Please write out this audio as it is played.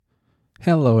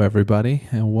Hello, everybody,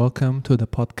 and welcome to the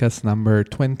podcast number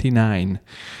 29.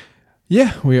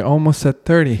 Yeah, we're almost at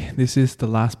 30. This is the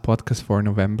last podcast for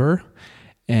November,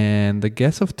 and the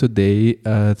guest of today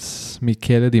is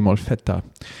Michele Di Molfetta.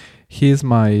 He is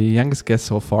my youngest guest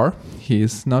so far. He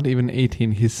is not even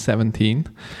 18, he's 17.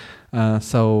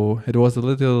 So it was a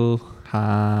little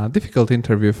difficult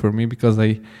interview for me because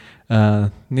I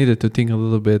needed to think a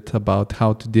little bit about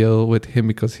how to deal with him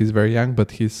because he's very young, but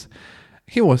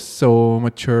he was so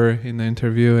mature in the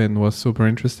interview and was super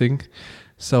interesting.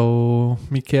 So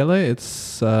Michele,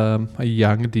 it's a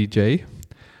young DJ.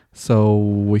 So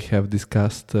we have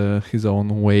discussed his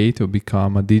own way to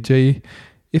become a DJ,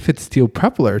 if it's still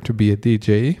popular to be a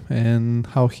DJ, and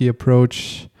how he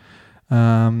approached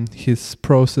his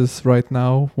process right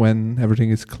now when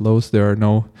everything is closed. There are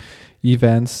no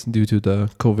events due to the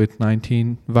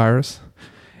COVID-19 virus.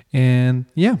 And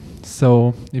yeah,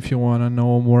 so if you want to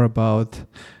know more about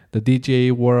the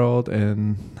DJ world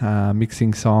and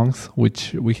mixing songs,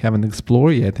 which we haven't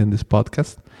explored yet in this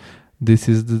podcast, this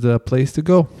is the place to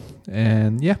go.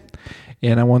 And yeah,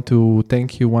 and I want to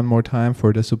thank you one more time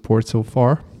for the support so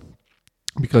far,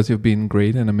 because you've been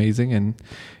great and amazing, and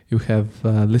you have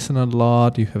listened a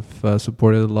lot, you have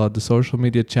supported a lot the social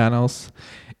media channels,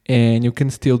 and you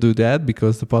can still do that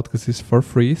because the podcast is for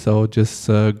free. So just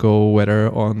go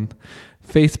whether on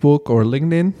Facebook or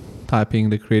LinkedIn, typing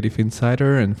The Creative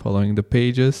Insider and following the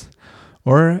pages,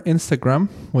 or Instagram,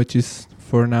 which is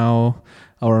for now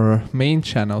our main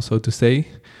channel, so to say,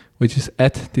 which is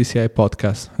at TCI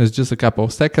Podcast. It's just a couple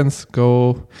of seconds.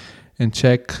 Go and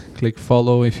check, click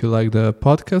follow if you like the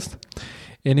podcast.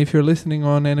 And if you're listening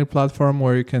on any platform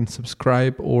where you can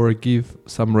subscribe or give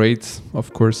some rates,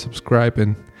 of course, subscribe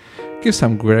and give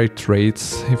some great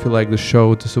rates if you like the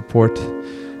show, to support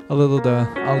a little the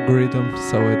algorithm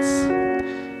so it's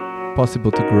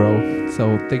possible to grow.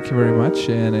 So thank you very much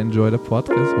and enjoy the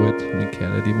podcast with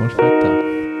Michele Di Molfetta.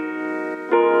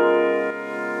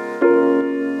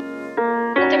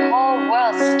 The whole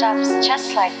world stops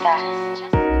just like that.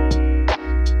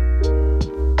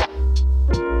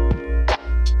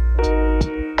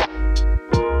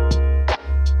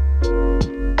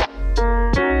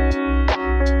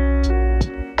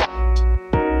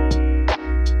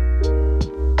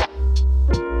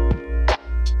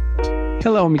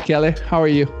 Hello, Michele. How are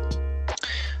you?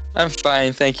 I'm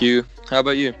fine, thank you. How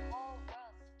about you?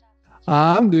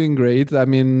 I'm doing great. I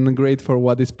mean, great for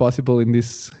what is possible in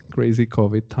these crazy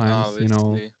COVID times,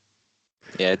 Obviously.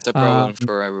 Yeah, it's a problem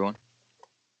for everyone.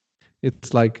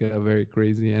 It's like very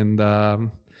crazy, and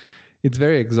it's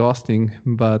very exhausting,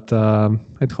 but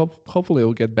hopefully it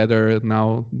will get better.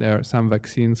 Now there are some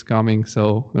vaccines coming,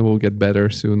 so it will get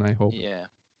better soon, I hope. Yeah,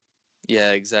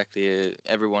 exactly.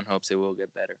 Everyone hopes it will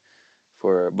get better,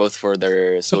 for both for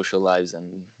their social lives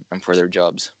and for their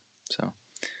jobs. So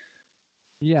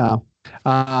yeah.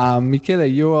 Michele,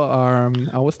 you are,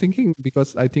 I was thinking,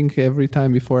 because I think every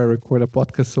time before I record a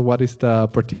podcast, so what is the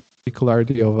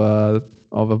particularity of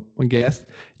a guest?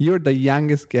 You're the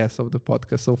youngest guest of the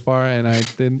podcast so far, and I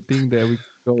didn't think that we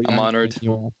go. I'm honored.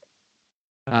 So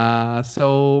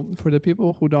for the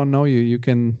people who don't know you, you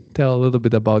can tell a little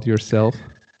bit about yourself.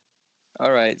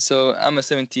 All right, so I'm a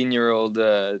 17-year-old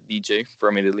DJ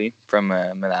from Italy, from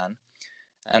Milan.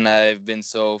 And I've been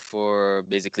so for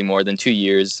basically more than 2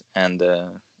 years. And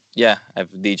I've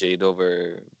DJed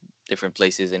over different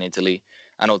places in Italy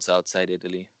and also outside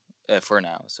Italy for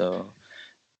now. So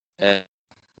I'm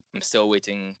still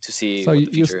waiting to see what the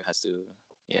future has to.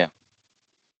 Yeah.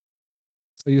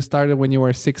 So you started when you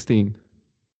were 16?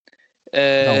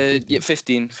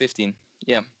 15.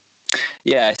 Yeah.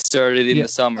 Yeah, I started in the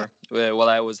summer while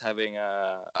I was having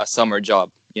a summer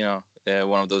job,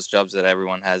 one of those jobs that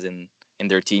everyone has in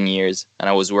their teen years. And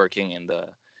I was working in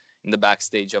the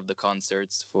backstage of the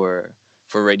concerts for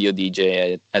radio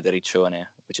DJ at Riccione,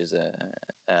 which is a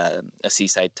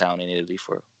seaside town in Italy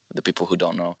for the people who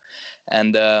don't know.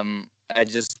 And I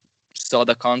just saw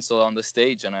the console on the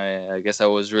stage, and I guess I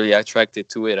was really attracted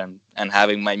to it and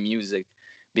having my music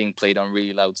being played on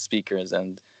really loud speakers,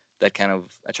 and that kind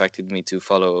of attracted me to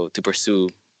pursue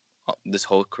this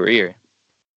whole career.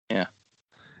 Yeah.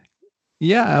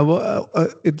 Yeah, well,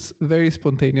 it's very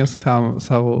spontaneous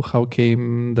how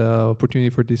came the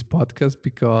opportunity for this podcast,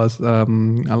 because a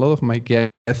lot of my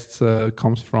guests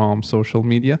comes from social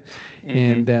media,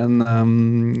 and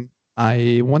then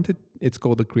I wanted. It's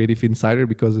called The Creative Insider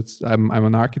because I'm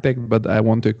an architect, but I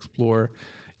want to explore,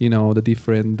 the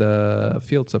different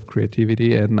fields of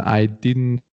creativity, and I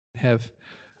didn't have.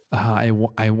 I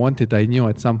knew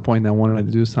at some point I wanted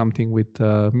to do something with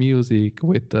music,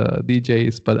 with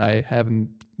DJs, but I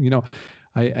haven't,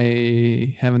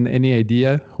 I haven't any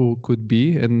idea who could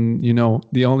be, and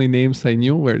the only names I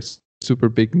knew were super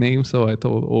big names. So I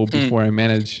thought, oh, before I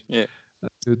manage Yeah.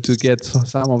 to get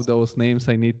some of those names,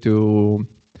 I need to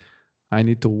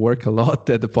work a lot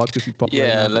at the podcast you probably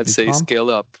Yeah, now let's say become. scale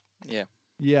up. Yeah.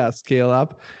 Yeah, scale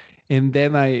up. And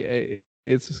then it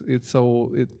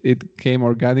came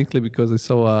organically because I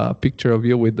saw a picture of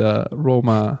you with the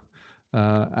Roma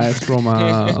AS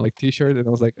Roma like t-shirt, and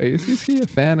I was like, is he a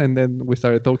fan? And then we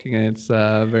started talking, and it's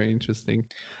very interesting.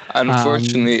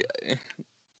 Unfortunately,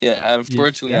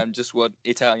 unfortunately, Yeah. I'm just what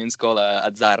Italians call a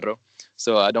azzarro.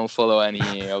 So I don't follow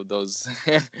any of those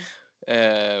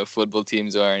football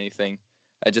teams or anything.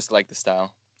 I just like the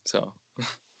style. So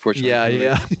fortunately,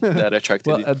 Yeah. that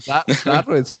attracted Well, you. that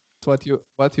is what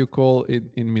you call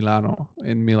in Milano,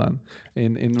 in Milan.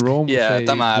 In Rome, we Yeah, say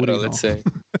Tamaro, burrino. let's say.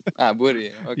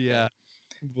 Burrino. Okay. Yeah.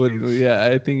 Burrino. Yeah,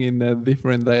 I think in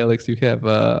different dialects you have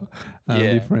Yeah.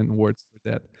 different words for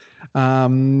that.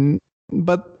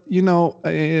 But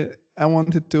I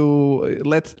wanted to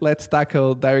let's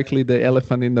tackle directly the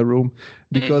elephant in the room,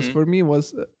 because for me it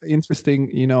was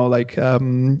interesting. Like I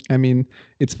mean,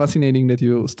 it's fascinating that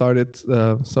you started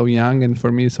so young, and for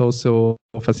me it's also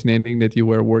fascinating that you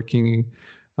were working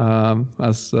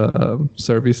as a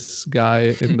service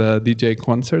guy in the DJ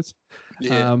concerts.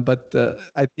 Yeah. But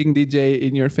I think DJ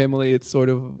in your family, it's sort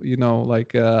of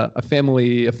like a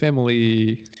family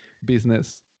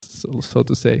business, so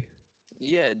to say.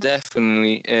 Yeah,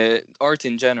 definitely. Art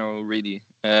in general, really.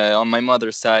 On my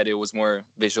mother's side, it was more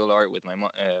visual art with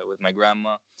with my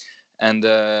grandma, and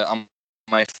on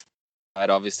my side,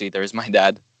 obviously, there's my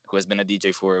dad, who has been a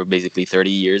DJ for basically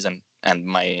 30 years, and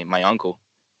my uncle,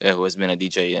 who has been a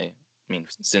DJ. I mean,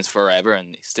 since forever,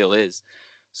 and still is.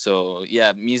 So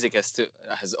yeah, music has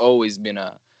always been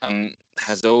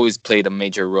has always played a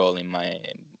major role in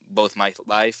both my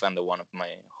life and the one of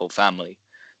my whole family.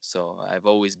 So I've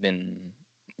always been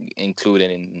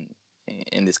included in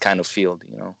this kind of field,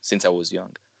 since I was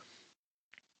young.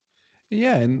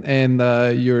 Yeah, and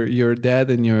your dad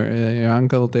and your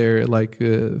uncle, they're like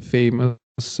famous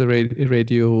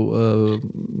radio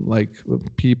like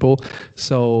people.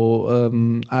 So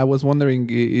I was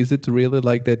wondering, is it really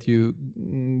like that you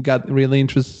got really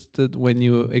interested when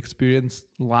you experienced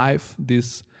live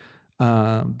this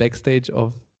backstage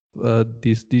of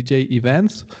these DJ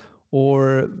events,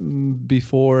 or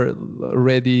before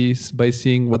already by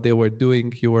seeing what they were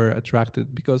doing you were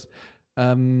attracted? Because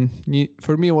for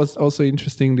me it was also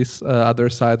interesting, this other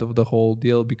side of the whole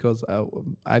deal, because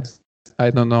I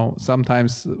don't know,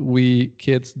 sometimes we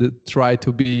kids that try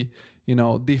to be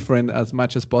different as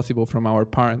much as possible from our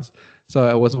parents. So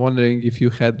I was wondering if you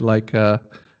had like a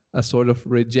sort of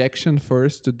rejection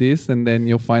first to this, and then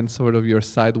you find sort of your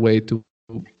side way to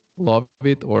love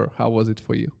it, or how was it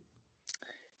for you?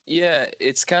 Yeah,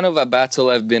 it's kind of a battle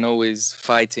I've been always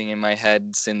fighting in my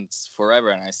head since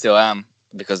forever, and I still am.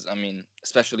 Because I mean,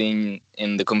 especially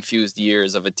in the confused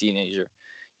years of a teenager,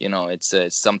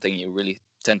 it's something you really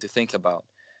tend to think about.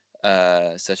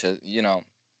 Such as you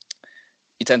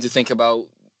tend to think about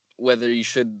whether you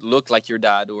should look like your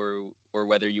dad or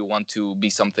whether you want to be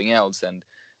something else. And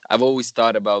I've always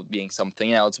thought about being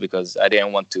something else because I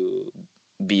didn't want to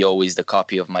be always the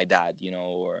copy of my dad,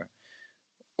 or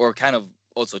kind of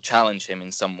also challenge him in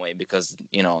some way, because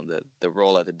the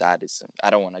role of the dad is, I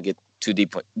don't want to get too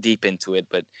deep into it,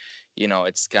 but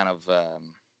it's kind of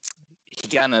he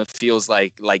kind of feels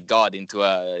like God into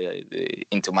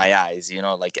my eyes,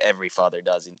 like every father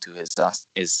does into his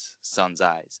son's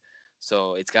eyes.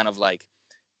 So it's kind of like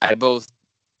I both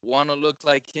want to look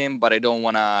like him, but I don't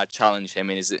want to challenge him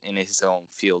in his own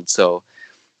field. So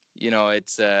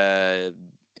it's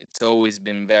always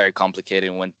been very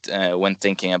complicated when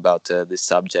thinking about this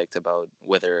subject, about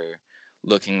whether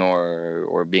looking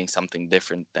or being something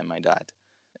different than my dad.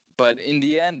 But in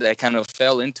the end, I kind of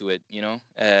fell into it.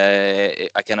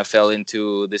 I kind of fell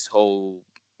into this whole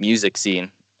music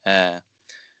scene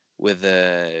with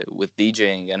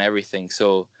DJing and everything.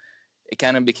 So it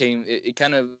kind of became it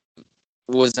kind of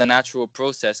was a natural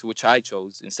process which I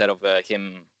chose instead of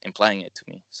him implying it to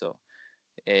me. So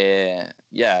I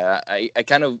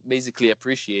kind of basically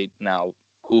appreciate now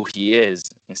who he is,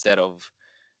 instead of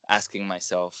asking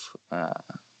myself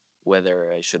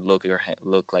whether I should look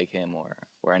like him or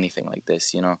anything like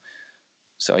this,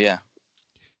 So yeah.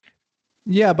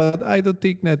 Yeah, but I don't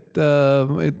think that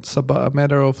it's about a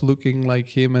matter of looking like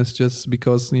him as just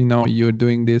because you're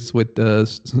doing this with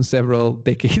several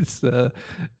decades, like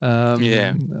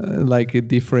a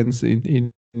difference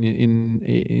in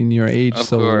in your age. Of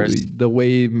So course. the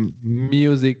way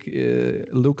music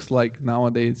looks like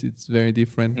nowadays, it's very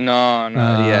different. No,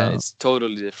 no, yeah, Uh, it's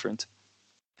totally different.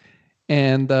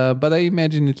 and but I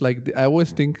imagine it like I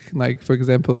always think like, for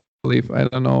example, if I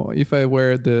don't know, if I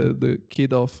were the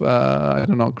kid of I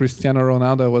don't know, Cristiano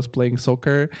Ronaldo, I was playing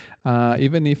soccer,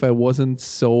 even if I wasn't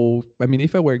so, I mean,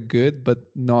 if I were good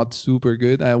but not super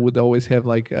good, I would always have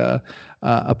like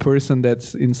a person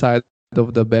that's inside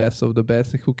of the best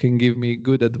who can give me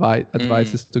good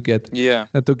advices Yeah,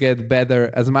 to get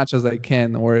better as much as I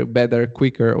can, or better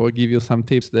quicker, or give you some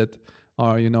tips that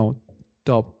are, you know,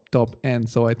 top end.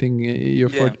 So I think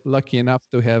yeah, lucky enough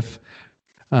to have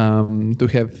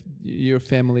your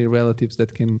family relatives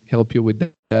that can help you with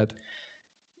that.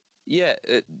 yeah.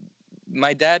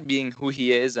 My dad being who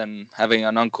he is and having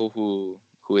an uncle who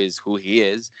is who he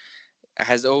is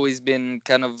has always been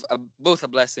kind of both a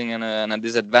blessing and a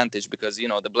disadvantage, because you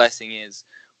know the blessing is,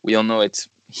 we all know it,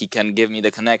 he can give me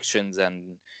the connections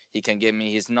and he can give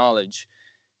me his knowledge,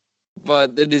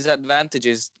 but the disadvantage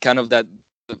is kind of that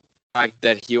the fact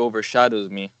that he overshadows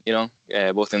me, you know,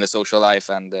 both in the social life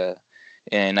and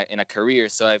in a career.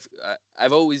 So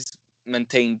I've always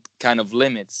maintained kind of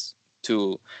limits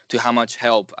to how much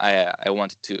help I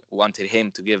wanted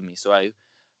him to give me. So I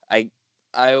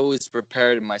I always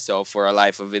prepared myself for a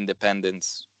life of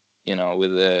independence, you know,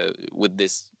 with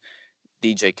this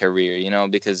DJ career, you know,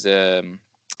 because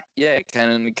yeah, it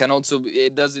can also,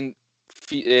 it doesn't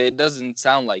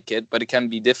sound like it, but it can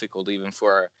be difficult even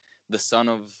for the son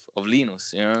of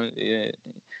Linus, you know.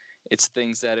 It's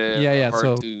things that Yeah, are yeah. hard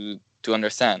So to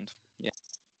understand. Yeah.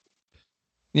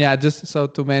 yeah, just so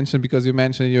to mention, because you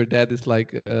mentioned your dad is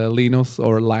like Linus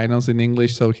or Linus in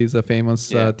English, so he's a famous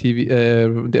Yeah.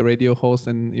 the radio host,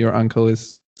 and your uncle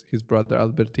is his brother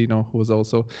Albertino, who is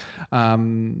also,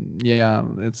 yeah,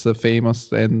 it's a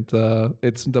famous, and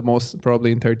it's the most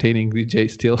probably entertaining DJ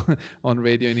still on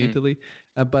radio in Italy.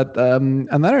 But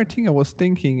another thing I was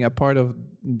thinking, a part of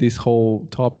this whole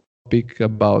topic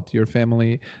about your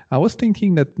family, I was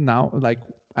thinking that now, like,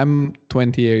 I'm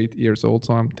 28 years old,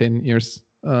 so I'm 10 years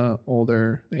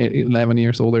older, 11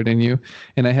 years older than you.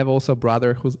 And I have also a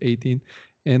brother who's 18.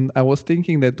 And I was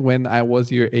thinking that when I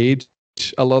was your age,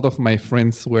 a lot of my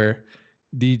friends were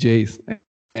DJs.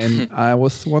 And I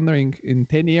was wondering, in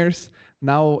 10 years,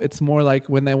 now it's more like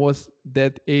when I was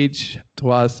that age, to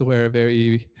us were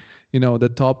very, you know, the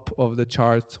top of the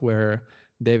charts were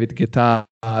David Guetta,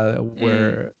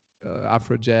 were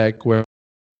Afrojack, were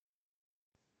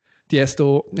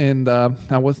Tiesto, and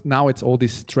I was now it's all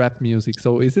this trap music.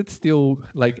 So is it still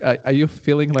like, are you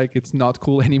feeling like it's not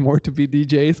cool anymore to be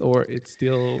DJs, or it's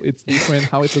different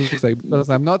how it looks like? Because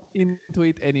I'm not into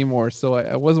it anymore. So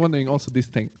I was wondering also this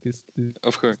thing, this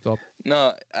Of course. stop.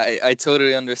 No, I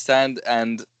totally understand.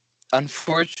 And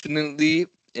unfortunately,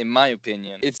 in my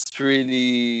opinion, it's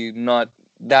really not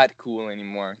that cool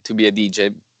anymore to be a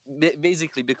DJ.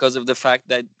 Basically, because of the fact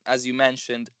that, as you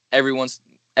mentioned, everyone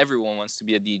wants to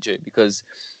be a DJ. Because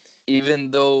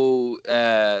even though,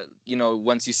 you know,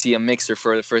 once you see a mixer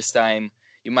for the first time,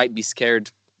 you might be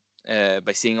scared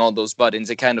by seeing all those buttons.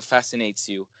 It kind of fascinates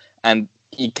you. And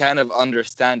you kind of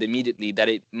understand immediately that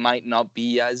it might not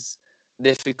be as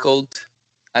difficult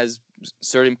as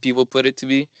certain people put it to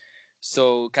be.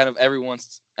 So kind of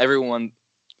everyone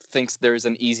thinks there's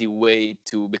an easy way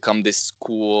to become this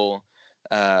cool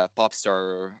pop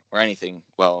star or anything.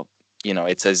 Well, you know,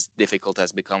 it's as difficult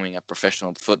as becoming a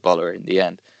professional footballer in the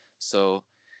end. So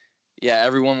yeah,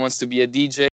 everyone wants to be a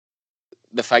DJ.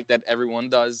 The fact that everyone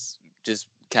does just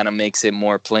kind of makes it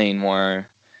more plain, more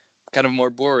kind of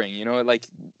more boring, you know. Like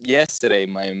yesterday,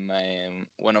 my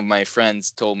one of my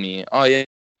friends told me, "Oh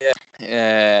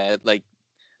yeah, like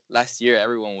last year,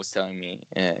 everyone was telling me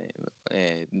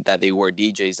that they were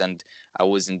DJs, and I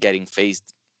wasn't getting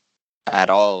phased at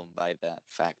all by that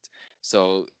fact."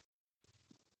 So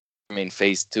I mean,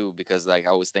 phase two, because like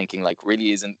I was thinking, like,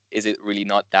 really is it really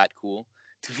not that cool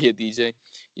to be a DJ,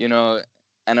 you know?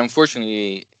 And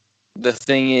unfortunately, the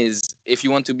thing is, if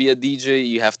you want to be a DJ,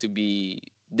 you have to be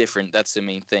different. That's the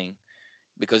main thing,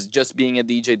 because just being a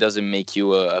DJ doesn't make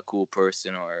you a cool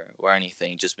person or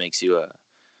anything. It just makes you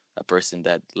a person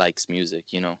that likes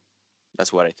music, you know.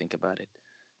 That's what I think about it.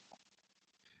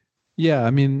 Yeah,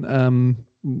 I mean,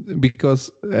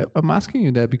 because I'm asking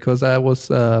you that because I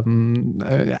was, I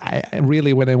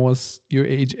really, when I was your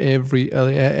age, I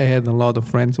had a lot of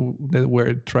friends that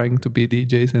were trying to be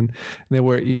DJs, and there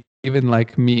were even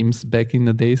like memes back in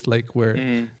the days, like where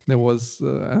there was,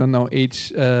 I don't know,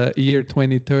 year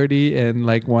 2030, and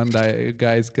like one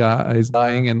guy is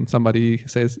dying, and somebody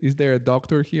says, "Is there a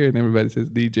doctor here?" And everybody says,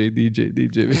 "DJ, DJ,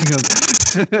 DJ,"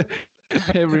 because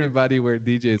Everybody were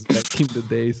DJs back in the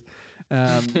days.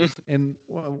 And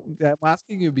well, I'm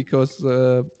asking you because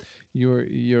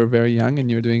you're very young and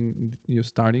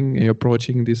you're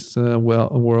approaching this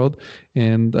world.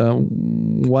 And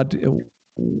what?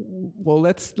 Well,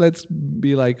 let's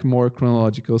be like more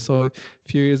chronological. So a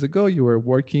few years ago, you were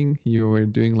working. You were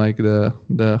doing like the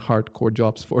hardcore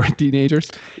jobs for teenagers,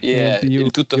 and Yeah,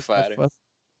 il tutto you have fare.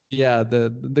 yeah,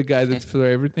 the guy that's for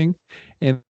everything.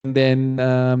 And then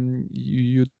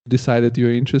you decided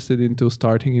you're interested into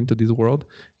starting into this world.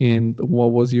 And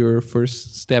what was your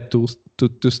first step to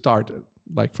start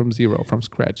like from zero, from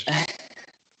scratch?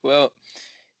 Well,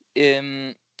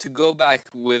 to go back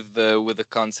with the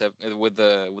concept with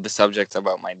the subject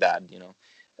about my dad,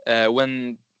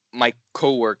 when my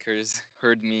coworkers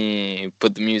heard me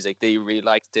put the music, they really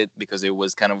liked it because it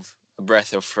was kind of a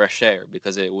breath of fresh air,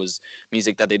 because it was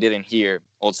music that they didn't hear.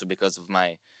 Also because of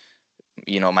my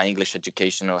English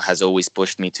education has always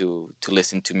pushed me to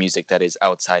listen to music that is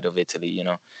outside of Italy.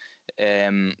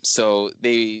 So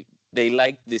they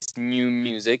liked this new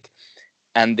music,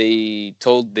 and they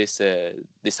told this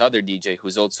other DJ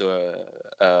who's also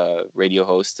a radio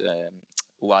host,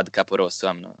 Wad Caporosso,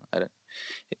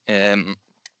 um,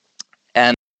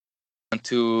 and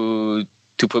to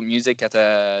put music at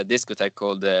a discotheque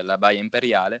called La Baia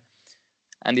Imperiale,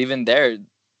 and even there,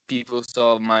 people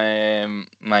saw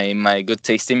my good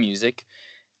taste in music,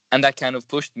 and that kind of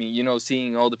pushed me.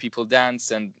 Seeing all the people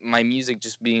dance and my music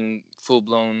just being full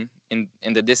blown in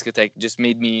the discotheque just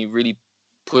made me really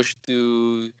push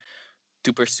to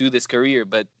pursue this career.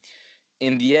 But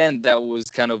in the end, that was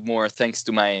kind of more thanks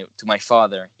to my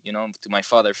father, to my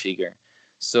father figure.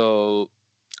 So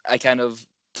I kind of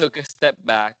took a step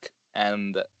back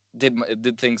and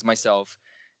did things myself.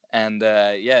 And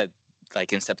yeah,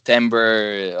 like in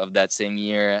September of that same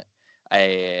year,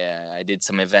 I did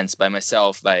some events by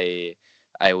myself. I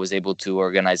was able to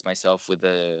organize myself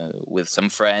with some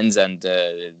friends, and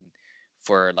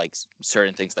for like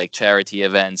certain things like charity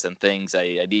events and things,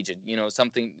 I DJed,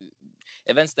 something,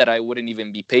 events that I wouldn't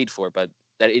even be paid for, but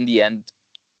that in the end,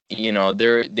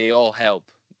 they all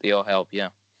help. They all help, yeah.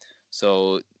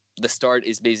 So the start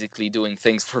is basically doing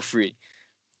things for free,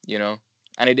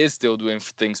 and it is still doing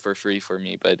things for free for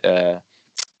me, but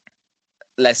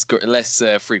less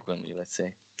frequently, let's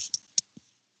say.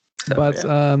 So, But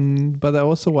yeah. but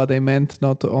also what I meant,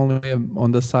 not only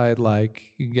on the side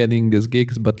like getting these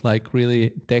gigs, but like really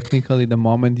technically, the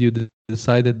moment you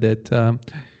decided that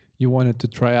you wanted to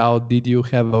try out, did you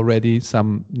have already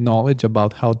some knowledge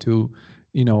about how to,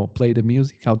 play the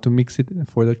music, how to mix it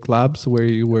for the clubs where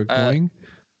you were uh, going,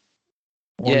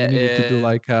 or you needed to do yeah,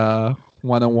 like a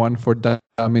one-on-one for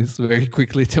dummies very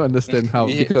quickly to understand how?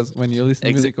 yeah, Because when you listen to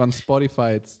exa- music on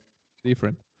Spotify, it's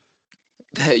different.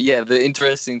 yeah. The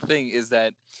interesting thing is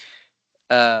that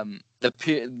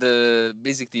the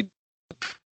basically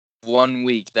 1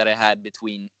 week that I had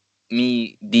between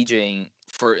me DJing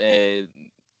for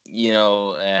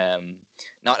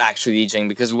not actually DJing,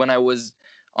 because when I was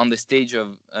on the stage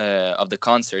of the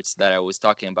concerts that I was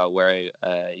talking about where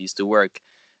I used to work,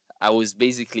 I was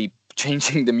basically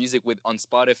changing the music on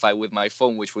Spotify with my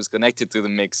phone, which was connected to the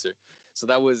mixer. So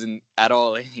that wasn't at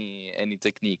all any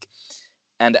technique.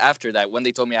 And after that, when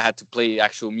they told me I had to play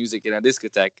actual music in a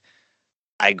discotheque,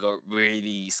 I got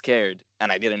really scared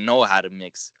and I didn't know how to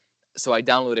mix. So I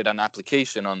downloaded an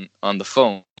application on the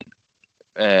phone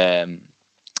um,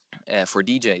 for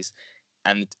DJs,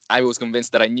 and I was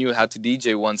convinced that I knew how to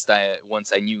DJ once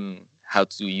I knew how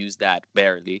to use that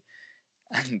barely,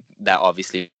 and that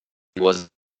obviously was.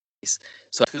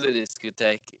 So I to the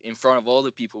discotheque in front of all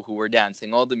the people who were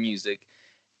dancing, all the music,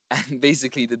 and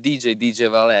basically the DJ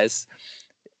Valles,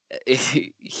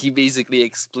 he basically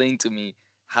explained to me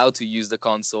how to use the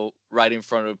console right in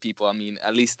front of people. I mean,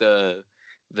 at least the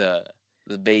the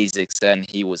basics, and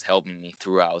he was helping me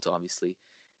throughout, obviously.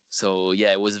 So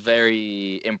yeah, it was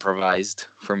very improvised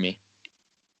for me.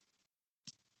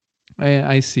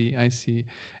 I see, I see.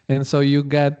 And so you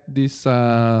got this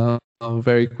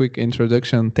very quick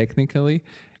introduction technically,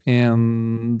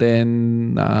 and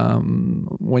then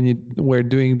when you were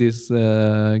doing these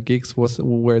gigs, was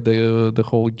where the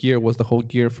whole gear was the whole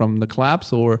gear from the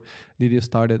clubs, or did you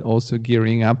started also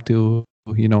gearing up to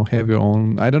have your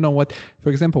own? I don't know what, for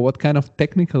example, what kind of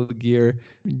technical gear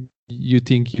you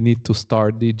think you need to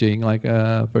start DJing? Like,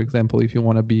 for example, if you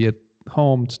want to be at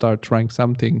home, start trying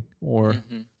something, or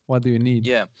Hmm. what do you need?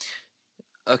 Yeah.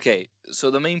 Okay. So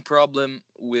the main problem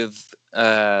with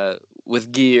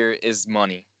gear is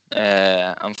money.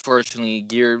 Unfortunately,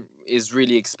 gear is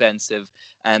really expensive,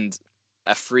 and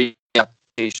a free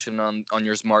application on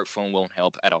your smartphone won't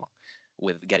help at all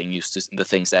with getting used to the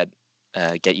things that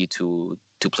get you to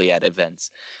play at events.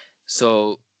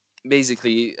 So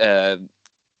basically, I'm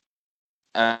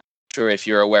not sure if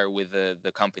you're aware with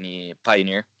the company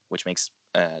Pioneer, which makes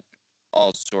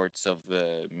all sorts of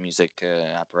music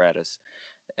apparatus.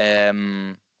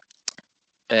 Um,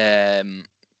 um,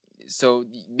 so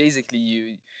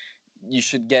basically, you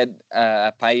should get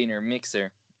a Pioneer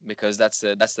mixer because that's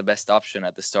the best option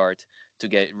at the start to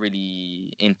get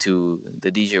really into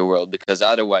the DJ world. Because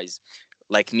otherwise,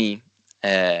 like me,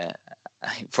 uh,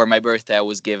 for my birthday, I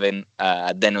was given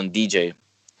a Denon DJ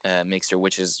mixer,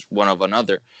 which is one of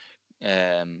another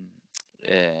um,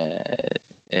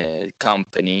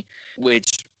 company,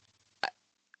 which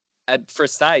at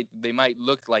first sight they might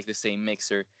look like the same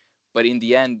mixer, but in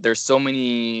the end, there's so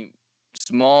many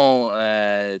small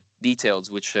details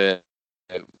which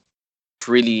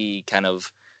really kind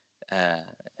of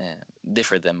uh, uh,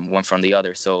 differ them one from the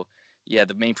other. So yeah,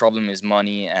 the main problem is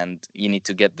money, and you need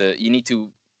to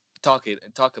talk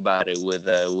about it with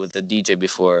the DJ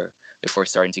before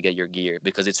starting to get your gear,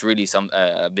 because it's really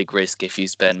a big risk if you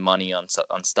spend money on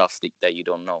stuff that you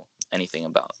don't know anything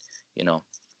about, you know.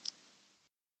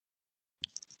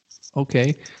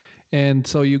 Okay. And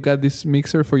so you got this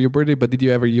mixer for your birthday, but did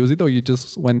you ever use it, or you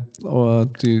just went to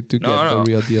get the No.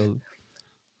 real deal?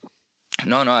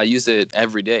 No, I use it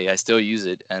every day. I still use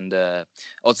it, and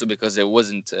also because it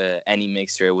wasn't any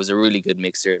mixer. It was a really good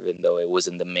mixer, even though it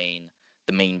wasn't the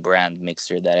main brand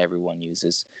mixer that everyone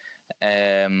uses.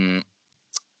 Um,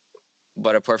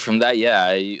 but apart from that, yeah,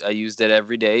 I used it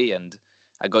every day, and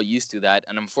I got used to that.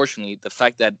 And unfortunately, the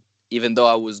fact that even though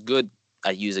I was good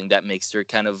at using that mixer,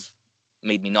 kind of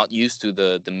made me not used to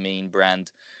the main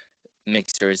brand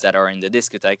mixers that are in the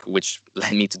discotheque, which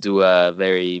led me to do a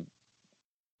very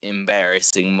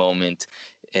embarrassing moment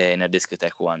in a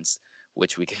discotheque once,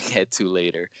 which we can get to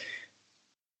later.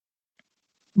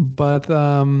 But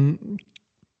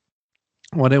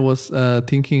what I was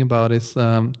thinking about is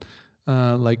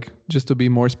like, just to be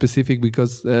more specific,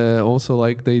 because also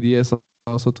like the idea is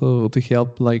also to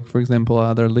help, like, for example,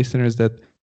 other listeners that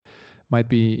might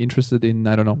be interested in,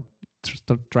 I don't know,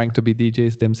 trying to be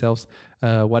DJs themselves.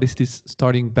 What is this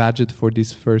starting budget for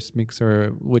this first mixer,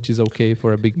 which is okay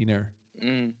for a beginner?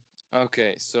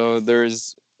 Okay, so there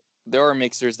are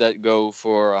mixers that go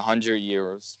for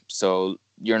 €100, so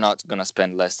you're not gonna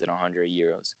spend less than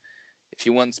 €100. If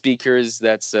you want speakers,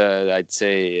 that's I'd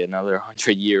say another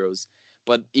 €100.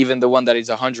 But even the one that is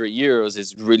 €100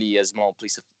 is really a small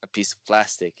a piece of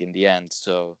plastic in the end,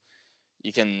 so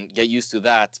you can get used to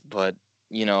that. But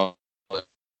you know,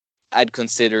 I'd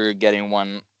consider getting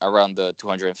one around the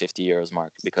 €250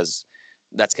 mark, because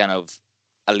that's kind of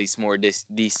at least more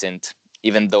decent,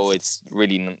 even though it's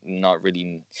really not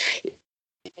really.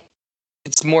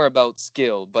 It's more about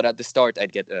skill, but at the start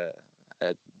I'd get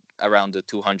around the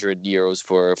 €200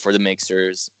 for the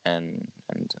mixers, and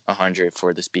 100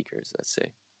 for the speakers, let's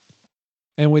say.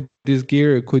 And with this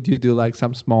gear, could you do like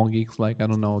some small gigs, like, I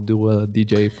don't know, do a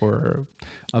DJ for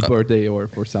a birthday or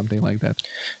for something like that?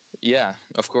 Yeah,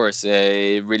 of course.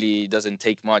 It really doesn't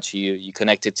take much. You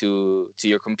connect it to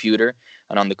your computer,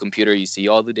 and on the computer you see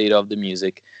all the data of the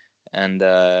music, and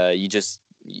you just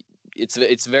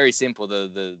it's very simple.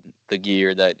 The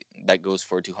gear that goes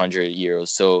for €200.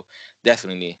 So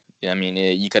definitely, I mean,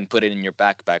 you can put it in your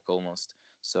backpack almost.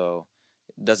 So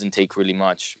it doesn't take really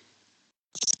much.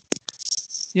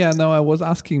 Yeah, no, I was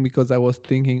asking because I was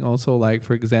thinking also, like,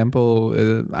 for example,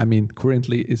 I mean,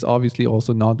 currently is obviously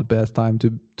also not the best time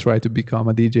to try to become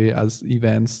a DJ, as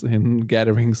events and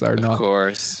gatherings are not, of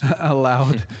course,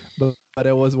 allowed. But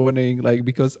I was wondering, like,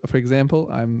 because, for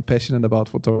example, I'm passionate about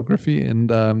photography,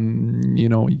 and you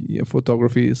know,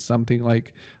 photography is something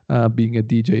like being a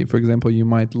DJ. For example, you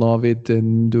might love it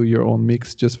and do your own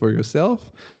mix just for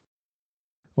yourself,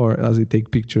 or as I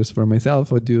take pictures for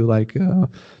myself, or do like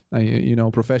you know,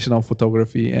 professional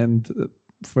photography. And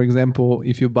for example,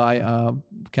 if you buy a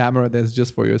camera that's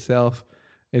just for yourself,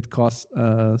 it costs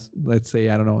let's say,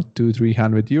 I don't know,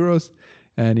 €200-300.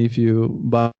 And if you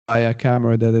buy a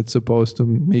camera that it's supposed to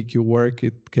make you work,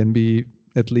 it can be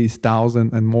at least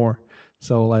 1,000 and more.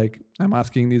 So like, I'm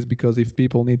asking this because if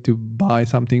people need to buy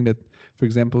something that, for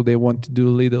example, they want to do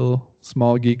little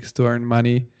small gigs to earn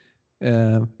money,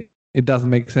 it doesn't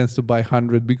make sense to buy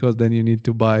 100, because then you need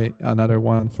to buy another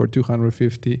one for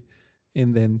 250,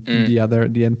 and then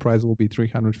the end price will be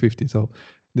 350. So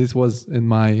this was in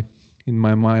my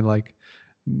mind, like,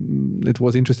 it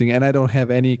was interesting, and I don't have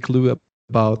any clue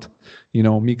about, you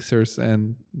know, mixers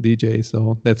and DJs,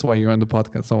 so that's why you're on the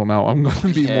podcast. So now I'm going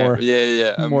to be more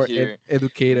I'm here.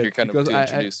 Educated. You're kind of to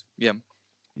introduce.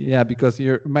 Yeah, because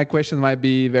my question might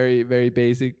be very, very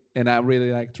basic, and I'm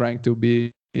really like trying to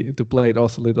be to play it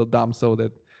also a little dumb, so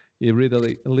that it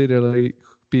really literally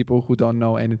people who don't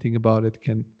know anything about it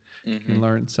can Hmm.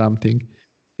 learn something.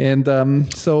 And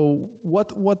so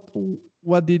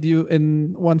what did you,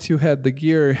 and once you had the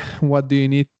gear, what do you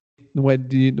need, what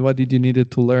did you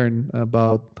needed to learn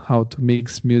about how to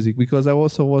mix music? Because I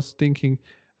also was thinking,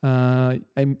 I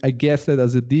guess that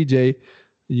as a DJ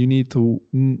you need to,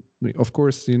 of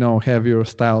course, have your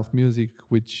style of music,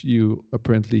 which you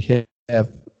apparently have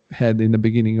had in the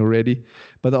beginning already,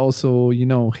 but also,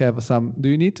 have some, do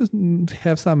you need to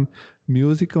have some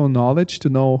musical knowledge to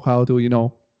know how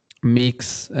to,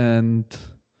 mix and,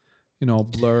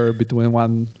 blur between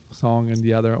one song and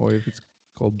the other, or if it's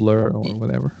called blur or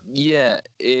whatever? Yeah,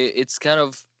 it's kind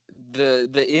of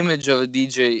the image of a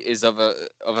DJ is of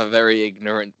a very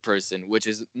ignorant person, which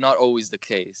is not always the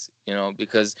case,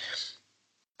 because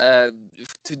uh,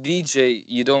 to DJ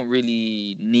you don't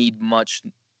really need much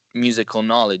musical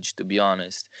knowledge, to be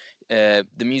honest. The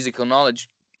musical knowledge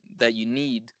that you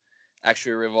need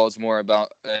actually revolves more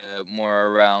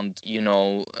around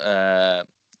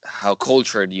how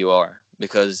cultured you are,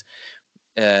 because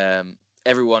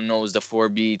everyone knows the four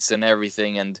beats and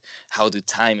everything and how to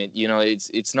time it.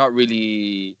 It's not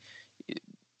really.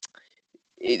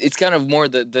 It's kind of more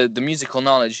the musical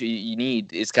knowledge you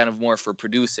need is kind of more for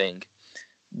producing.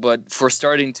 But for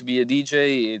starting to be a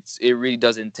DJ, it really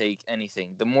doesn't take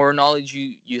anything. The more knowledge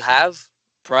you have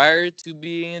prior to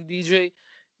being a DJ,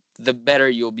 the better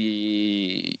you'll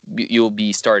be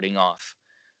starting off.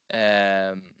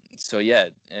 So yeah,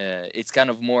 it's kind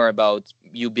of more about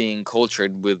you being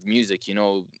cultured with music,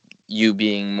 you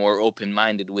being more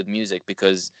open-minded with music,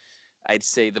 because I'd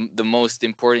say the most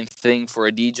important thing for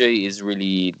a DJ is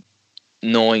really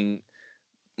knowing,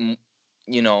 m-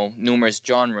 numerous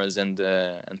genres and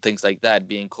things like that,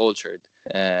 being cultured,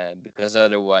 because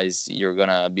otherwise you're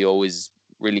gonna be always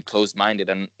really closed-minded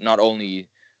and not only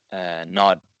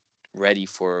not ready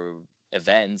for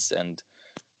events, and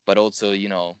but also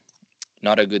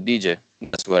not a good DJ.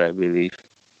 That's what I believe.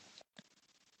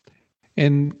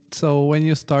 And so when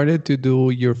you started to do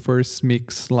your first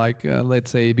mix, like let's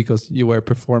say, because you were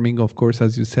performing, of course,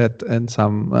 as you said, and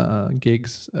some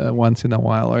gigs once in a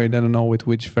while, or I don't know with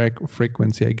which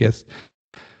frequency, I guess.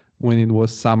 When it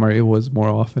was summer, it was more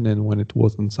often, and when it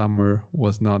wasn't summer,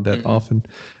 was not that Hmm. often.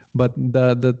 But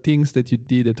the things that you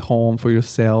did at home for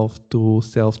yourself to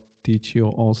self teach you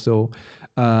also,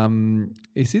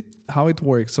 is it how it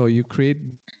works? So you create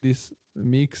this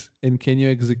mix, and can you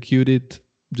execute it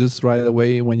just right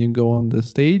away when you go on the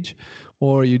stage,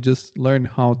 or you just learn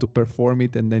how to perform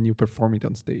it and then you perform it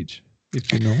on stage,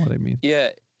 if you know what I mean?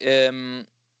 Yeah,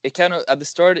 it kind of, at the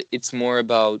start it's more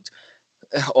about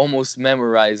almost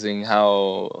memorizing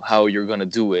how you're gonna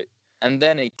do it, and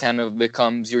then it kind of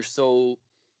becomes you're so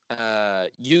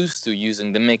used to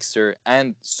using the mixer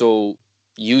and so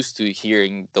used to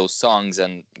hearing those songs,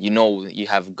 and you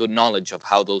have good knowledge of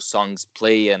how those songs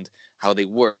play and how they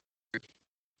work,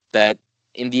 that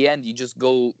in the end you just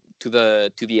go to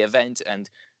the event, and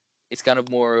it's kind of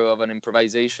more of an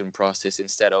improvisation process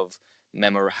instead of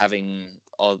having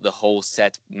all the whole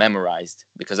set memorized,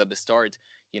 because at the start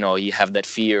you have that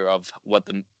fear of what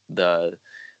the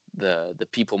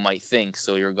people might think,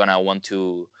 so you're gonna want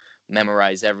to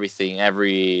memorize everything,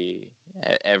 every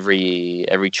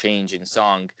change in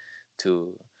song,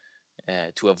 to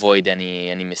to avoid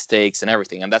any mistakes and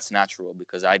everything, and that's natural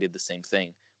because I did the same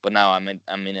thing. But now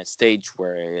I'm in a stage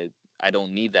where I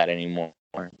don't need that anymore.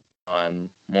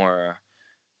 I'm more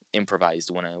improvised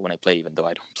when I play, even though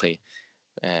I don't play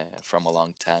from a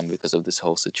long time because of this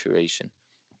whole situation.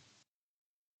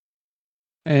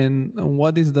 And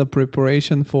what is the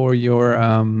preparation for your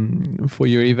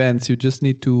events? You just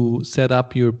need to set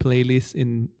up your playlist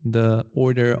in the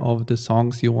order of the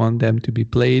songs you want them to be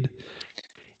played,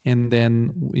 and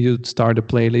then you start a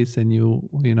playlist and you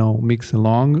mix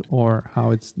along, or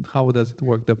how does it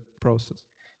work, the process?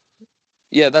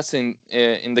 Yeah, that's in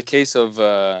the case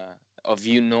of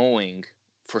you knowing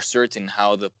for certain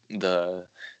how the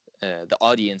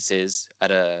audience is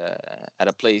at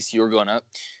a place. You're gonna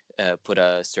put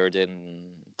a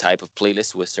certain type of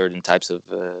playlist with certain types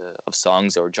of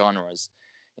songs or genres.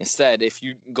 Instead, if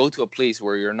you go to a place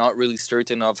where you're not really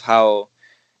certain of how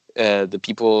the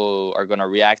people are gonna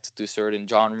react to certain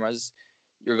genres,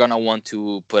 you're gonna want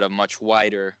to put a much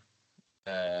wider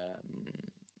um,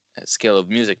 scale of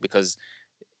music, because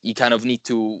you kind of need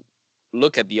to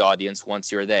look at the audience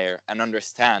once you're there and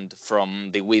understand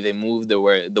from the way they move,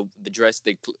 the dress,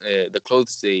 the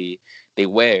clothes they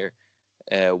wear,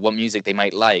 what music they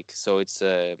might like. So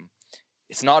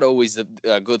it's not always a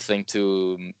good thing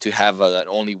to have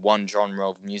only one genre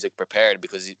of music prepared,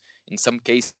 because in some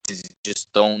cases you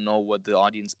just don't know what the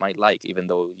audience might like, even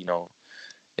though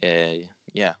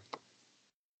yeah.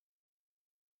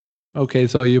 Okay,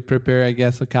 so you prepare, I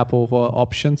guess, a couple of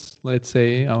options, let's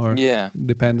say, or Yeah.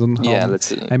 depends on how. Yeah,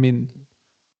 let's I mean,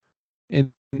 it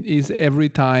is every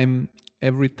time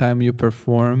you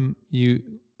perform,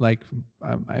 you like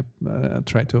I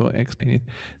try to explain it.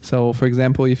 So, for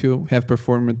example, if you have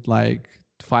performed like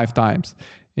 5 times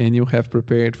and you have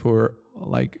prepared for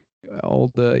like all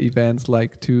the events,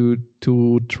 like two,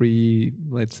 3,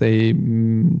 let's say,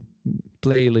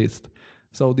 playlist.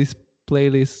 So these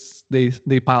playlists,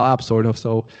 they pile up sort of.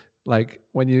 So like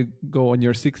when you go on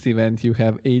your 6th event, you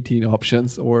have 18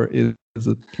 options, or is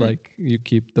it like you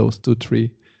keep those 2,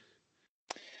 3?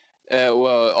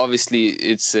 Well, obviously,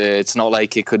 it's not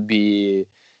like it could be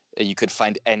you could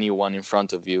find anyone in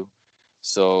front of you,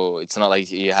 so it's not like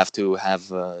you have to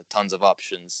have tons of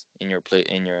options in your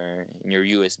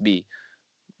USB.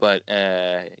 But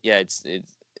yeah,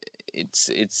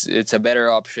 it's a better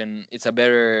option. It's a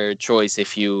better choice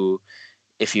if you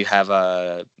have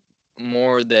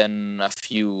more than a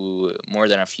few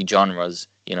genres.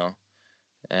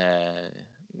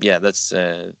 Yeah, that's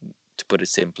to put it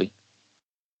simply.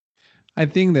 I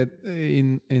think that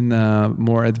in a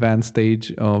more advanced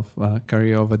stage of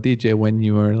career of a DJ, when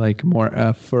you are like more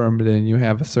firm, then you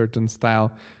have a certain style.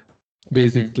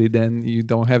 Basically, then you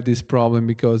don't have this problem,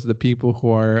 because the people who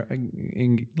are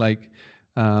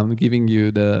giving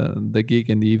you the gig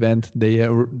and the event,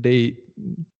 they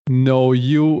know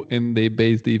you and they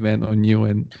base the event on you,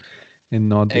 and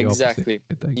not the Exactly.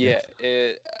 opposite. I Yeah.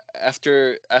 guess.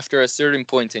 After a certain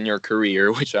point in your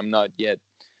career, which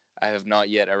I have not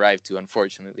yet arrived to,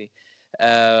 unfortunately.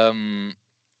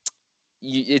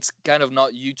 It's kind of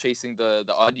not you chasing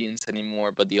the audience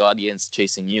anymore, but the audience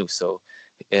chasing you. So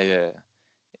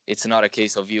it's not a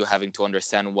case of you having to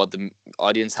understand what the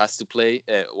audience has to play,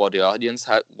 what the audience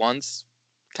wants.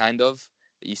 Kind of,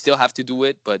 you still have to do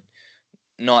it, but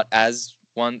not as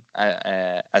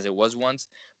as it was once.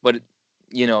 But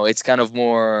it's kind of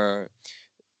more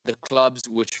the clubs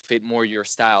which fit more your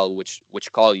style, which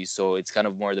call you. So it's kind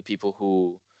of more the people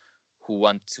who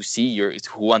want to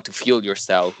who want to feel your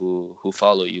style, who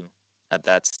follow you at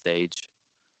that stage.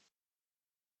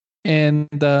 And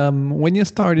when you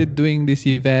started doing these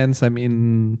events, I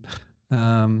mean,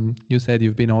 you said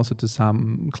you've been also to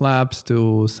some clubs,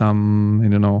 to some, I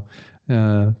don't know,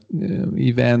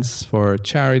 events for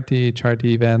charity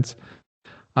events.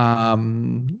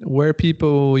 Were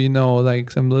people,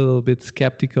 like some little bit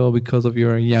skeptical because of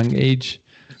your young age?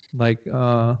 Like,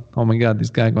 oh my God, this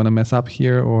guy gonna mess up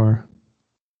here? Or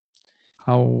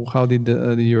how did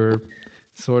your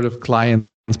sort of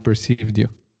clients perceived you?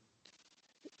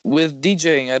 With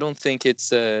DJing, I don't think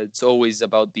it's always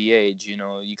about the age.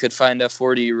 You could find a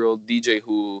 40-year-old DJ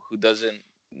who doesn't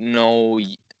know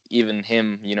even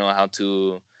him, how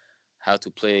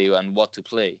to play and what to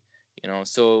play.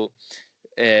 So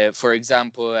for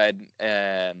example,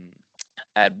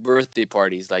 at birthday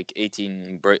parties, like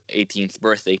 18th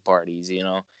birthday parties,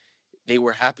 they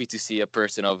were happy to see a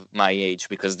person of my age,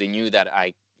 because they knew that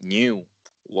I knew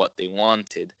what they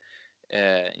wanted.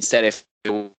 Instead, if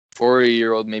it was a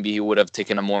 4-year-old, maybe he would have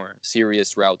taken a more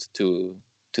serious route to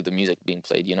the music being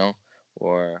played,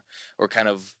 or kind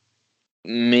of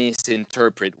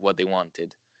misinterpret what they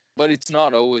wanted. But it's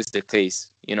not always the case,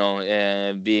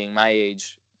 being my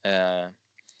age.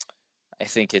 I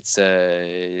think it's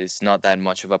not that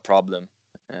much of a problem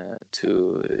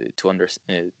to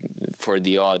understand for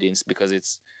the audience,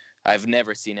 because I've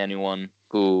never seen anyone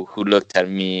who looked at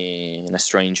me in a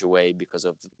strange way because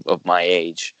of my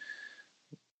age.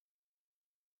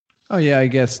 Oh yeah, I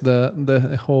guess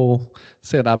the whole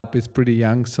setup is pretty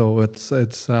young, so it's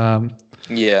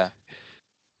Yeah.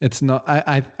 It's not.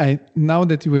 I now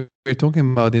that you were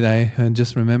talking about it, I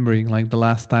just remembering like the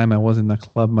last time I was in a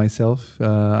club myself.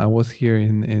 I was here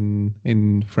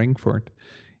in Frankfurt,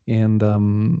 and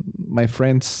my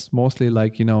friends mostly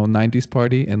like 90s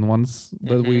party, and once,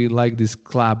 but we like this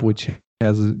club which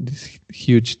has this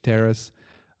huge terrace.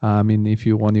 I mean, if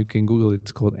you want, you can Google it.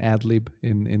 It's called Adlib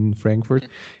in Frankfurt,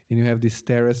 and you have this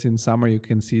terrace. In summer, you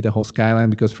can see the whole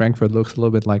skyline, because Frankfurt looks a little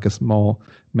bit like a small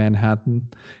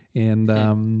Manhattan. And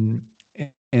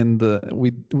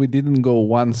we didn't go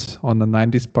once on the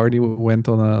 90s party. We went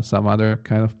on some other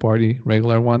kind of party,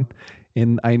 regular one,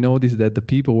 And I noticed that the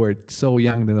people were so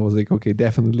young that I was like, okay,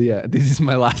 definitely, this is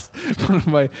my last one of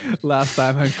my last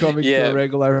time I'm coming to a Yeah,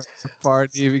 regular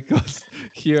party, because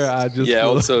here I just yeah.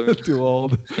 feel Also, too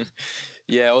old.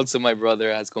 yeah. Also, my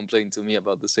brother has complained to me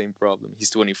about the same problem. He's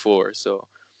 24, so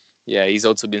yeah, he's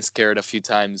also been scared a few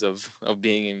times of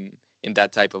being in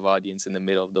that type of audience in the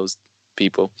middle of those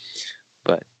people.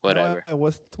 But No, whatever. I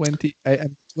was 20.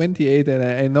 I'm 28, and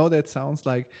I know that sounds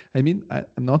like. I mean, I'm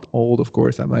not old, of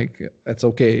course. I'm like, that's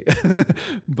okay.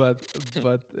 but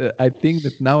I think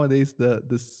that nowadays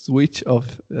the switch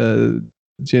of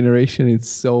generation is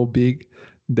so big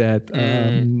that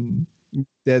Mm,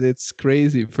 that it's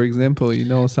crazy. For example,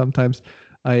 sometimes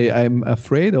I'm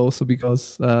afraid also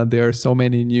because there are so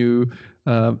many new.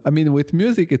 I mean, with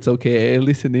music, it's okay. I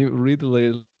listen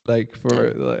really like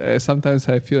sometimes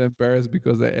I feel embarrassed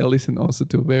because I listen also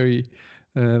to very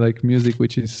like music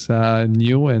which is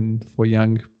new and for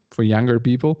younger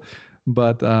people.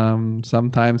 But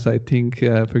sometimes I think,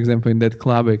 for example, in that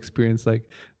club experience, like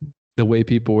the way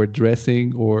people were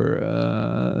dressing, or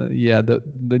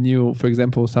the new, for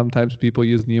example, sometimes people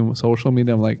use new social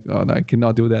media. I'm like, oh no, I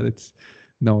cannot do that.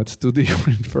 It's too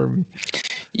different for me.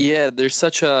 yeah, there's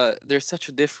such a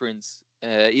difference.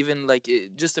 Even like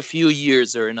just a few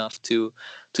years are enough to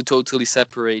totally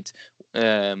separate,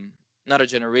 not a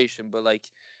generation, but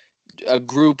like a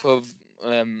group of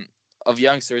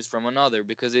youngsters from another,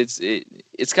 because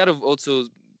it's kind of also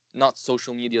not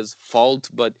social media's fault,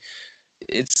 but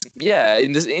it's, yeah,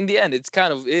 in the end it's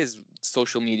kind of is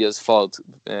social media's fault,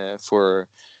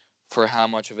 for how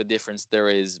much of a difference there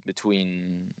is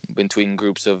between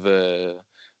groups of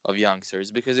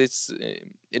youngsters, because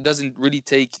it doesn't really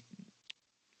take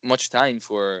much time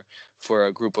for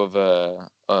a group of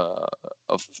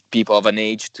people of an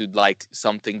age to like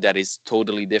something that is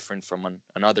totally different from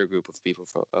another group of people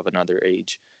of another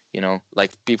age.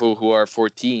 Like people who are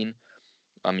 14,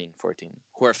 I mean 14,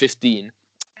 who are 15,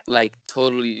 like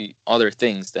totally other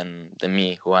things than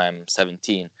me, who I'm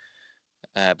 17.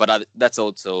 But that's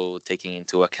also taking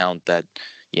into account that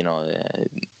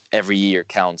every year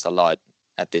counts a lot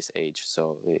at this age.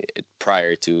 So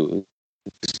prior to media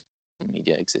existing, so.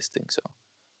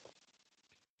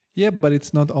 Yeah, but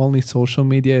it's not only social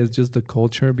media; it's just the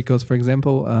culture. Because, for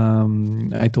example,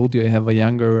 I told you I have a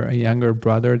younger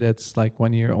brother that's like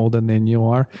 1 year older than you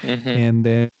are, Hmm. and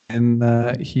then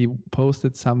he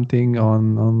posted something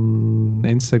on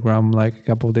Instagram like a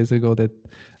couple of days ago that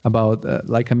about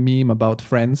like a meme about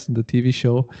Friends, the TV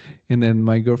show, and then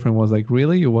my girlfriend was like,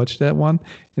 "Really, you watched that one?"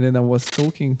 And then I was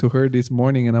talking to her this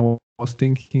morning, and I was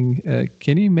thinking,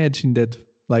 can you imagine that,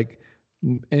 like?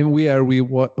 And we are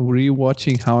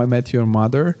rewatching How I Met Your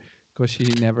Mother because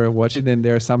she never watched it. And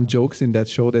there are some jokes in that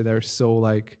show that are so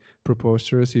like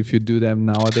preposterous if you do them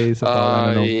nowadays about, I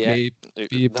don't know, Yeah, gay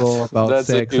people, that's about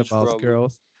that's a sex, huge about problem.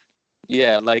 girls.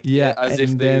 Yeah, like Yeah, as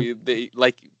if and then they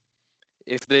like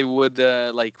if they would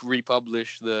like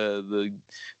republish the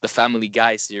Family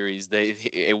Guy series,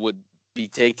 it would be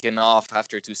taken off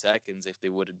after 2 seconds if they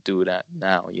would do that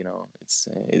now. It's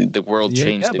the world yeah,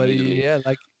 changed but immediately. yeah,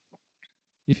 like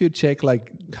if you check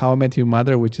like How I Met Your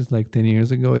Mother, which is like 10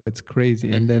 years ago, it's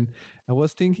crazy. And Hmm. then I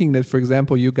was thinking that, for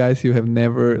example, you guys, you have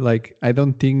never, like, I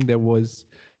don't think there was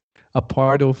a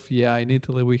part of, yeah, in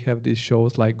Italy we have these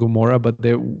shows like Gomorrah, but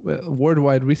there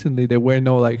worldwide recently there were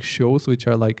no like shows which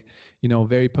are like,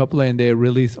 very popular and they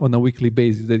release on a weekly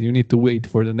basis that you need to wait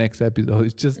for the next episode.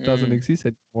 It just doesn't Mm. exist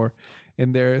anymore.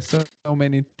 And there are so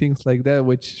many things like that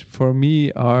which for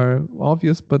me are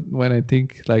obvious, but when I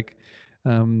think like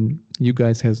you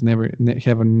guys have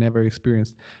never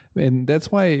experienced, and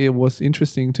that's why it was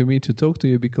interesting to me to talk to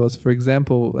you, because, for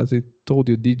example, as I told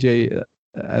you, DJ,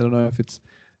 I don't know if it's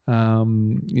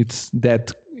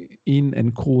that in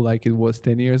and cool like it was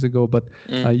 10 years ago, but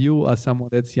Mm. you as someone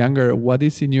that's younger, what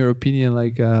is in your opinion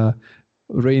like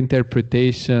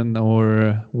reinterpretation,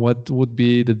 or what would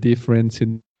be the difference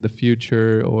in the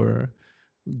future, or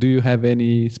do you have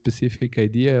any specific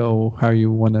idea or how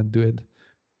you want to do it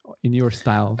in your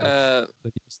style, like Uh,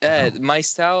 the new style? my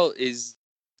style is,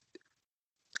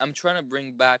 I'm trying to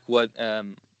bring back what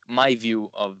my view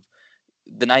of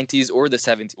the 90s or the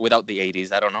 70s without the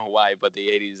 80s. I don't know why, but the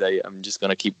 80s, I'm just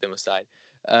gonna keep them aside.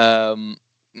 Um,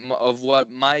 of what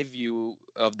my view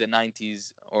of the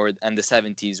 90s and the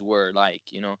 70s were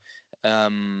like.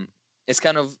 It's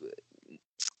kind of,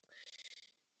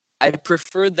 I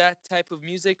prefer that type of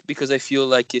music because I feel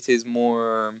like it is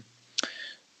more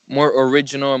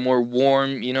original and more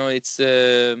warm.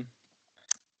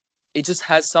 It just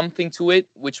has something to it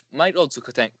which might also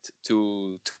connect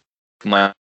to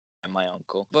my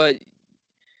uncle, but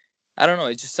I don't know.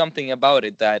 It's just something about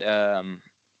it that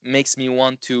makes me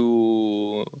want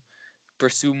to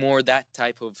pursue more that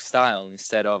type of style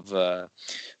instead of the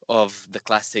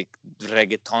classic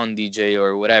reggaeton DJ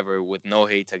or whatever, with no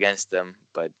hate against them.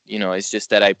 But it's just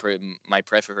that my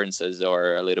preferences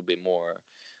are a little bit more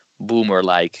boomer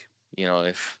like.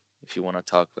 If you want to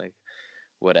talk like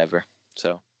whatever.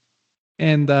 So.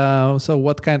 And so,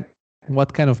 what kind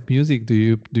of music do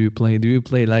you play? Do you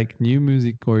play like new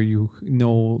music, or you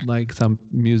know like some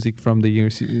music from the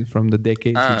years, from the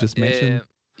decades you just mentioned?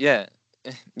 Yeah,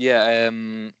 yeah.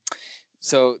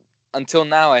 So until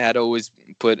now, I had always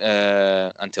put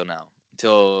until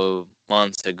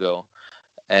months ago,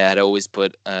 I had always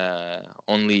put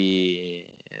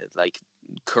only like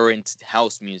current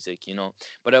house music,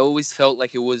 But I always felt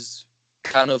like it was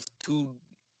kind of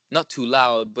not too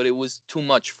loud, but it was too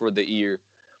much for the ear,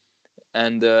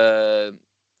 and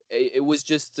it was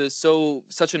just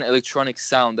such an electronic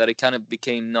sound that it kind of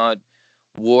became not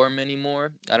warm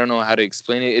anymore. I don't know how to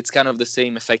explain it. It's kind of the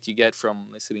same effect you get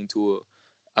from listening to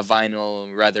a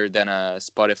vinyl rather than a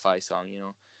Spotify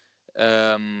song.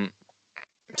 Um,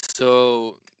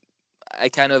 so I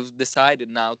kind of decided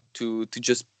now to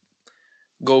just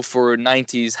go for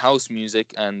 90s house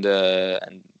music and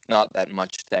not that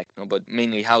much techno, but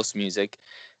mainly house music,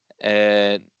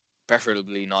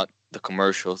 preferably not the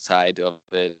commercial side of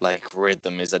it, like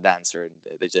Rhythm is a dancer.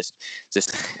 They just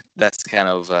that's kind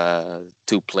of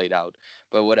too played out,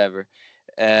 but whatever.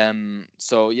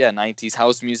 So yeah, 90s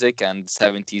house music and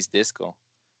 70s disco.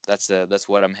 That's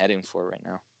what I'm heading for right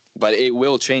now. But it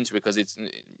will change because it's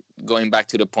going back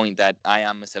to the point that I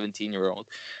am a 17-year-old.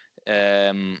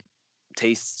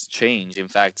 Tastes change. In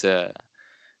fact, I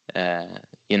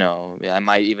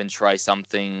might even try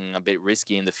something a bit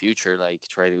risky in the future, like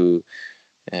try to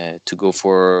go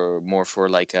for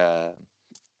like a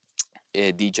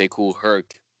DJ Kool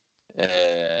Herc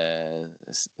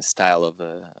style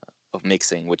of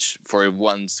mixing, which for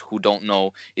ones who don't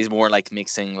know is more like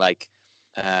mixing like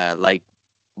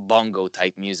bongo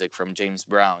type music from James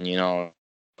Brown,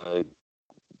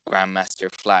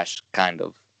 Grandmaster Flash, kind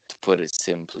of, to put it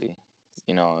simply,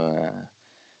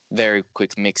 very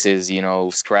quick mixes,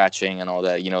 scratching and all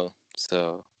that,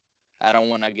 so I don't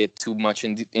want to get too much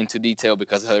into detail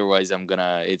because otherwise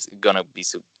it's gonna be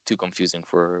too confusing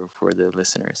for the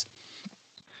listeners.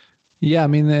 Yeah, I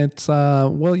mean it's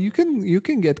well, you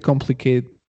can get complicated,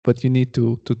 but you need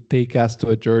to take us to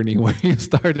a journey where you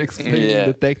start explaining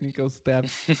the technical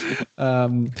steps.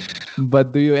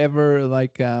 But do you ever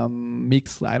like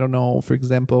mix? I don't know. For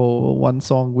example, one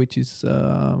song which is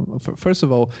first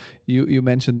of all, you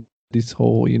mentioned this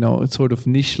whole sort of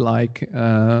niche like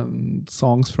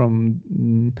songs from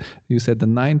you said the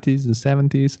 90s, the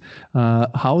 70s.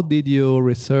 How did you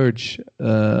research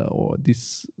or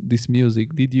this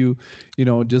music? Did you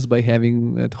just by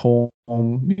having at home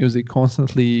music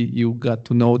constantly you got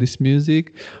to know this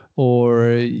music,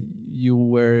 or you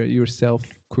were yourself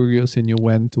curious and you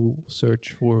went to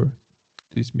search for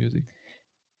this music?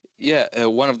 Yeah,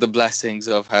 one of the blessings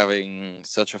of having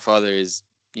such a father is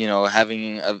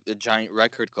having a giant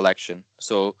record collection.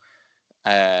 So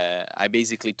I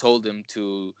basically told him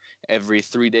to every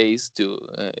 3 days to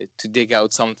dig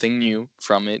out something new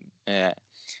from it,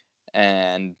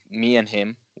 and me and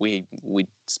him we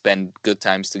spend good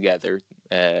times together,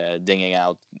 digging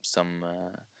out some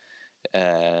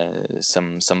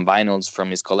vinyls from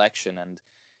his collection, and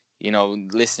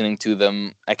listening to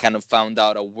them. I kind of found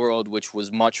out a world which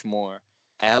was much more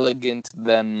elegant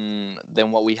than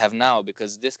what we have now,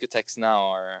 because discotheques now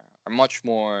are much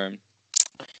more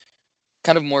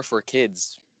kind of more for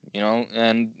kids,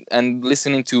 and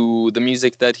listening to the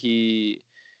music that he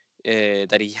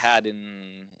had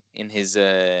in his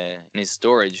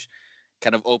storage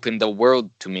kind of opened the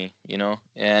world to me,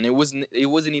 and it wasn't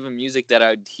even music that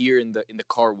I'd hear in the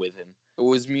car with him. It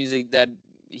was music that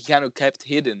he kind of kept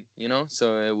hidden,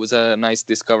 so it was a nice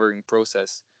discovering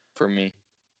process for me.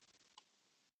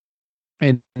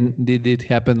 And did it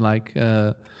happen like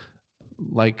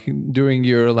during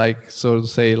your like so to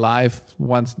say life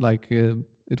once, like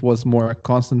it was more a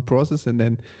constant process, and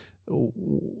then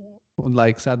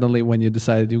like suddenly when you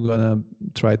decided you're gonna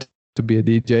try to be a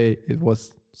DJ, it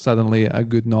was suddenly a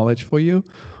good knowledge for you?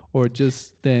 Or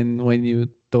just then when you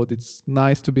thought it's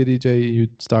nice to be a DJ, you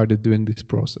started doing this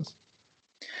process?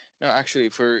 No, actually,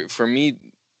 for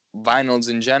me, vinyls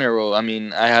in general, I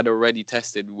mean, I had already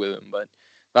tested with them, but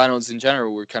vinyls in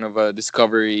general were kind of a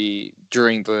discovery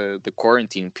during the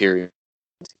quarantine period.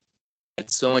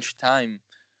 It's so much time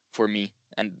for me,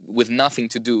 and with nothing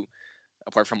to do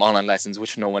apart from online lessons,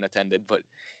 which no one attended, but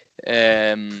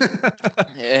but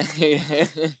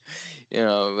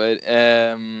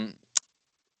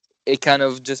it kind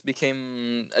of just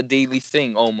became a daily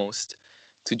thing almost.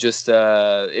 To just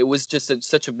it was just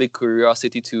such a big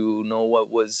curiosity to know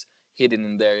what was hidden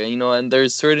in there, you know. And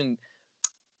there's certain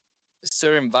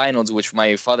vinyls which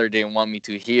my father didn't want me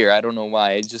to hear. I don't know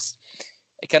why. It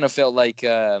kind of felt like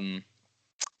I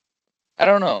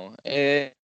don't know.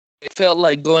 It felt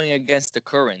like going against the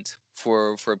current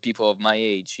for people of my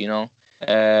age, you know.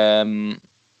 Um,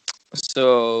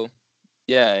 so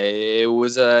yeah, it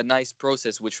was a nice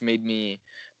process which made me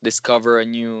discover a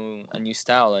new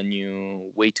style, a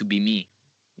new way to be me,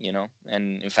 you know.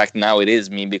 And in fact, now it is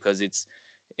me because it's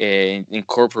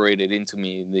incorporated into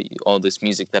me, all this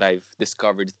music that I've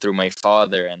discovered through my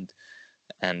father,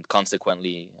 and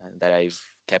consequently that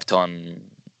I've kept on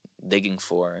digging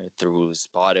for through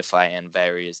Spotify and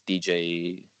various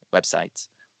DJ websites.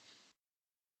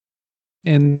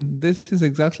 And this is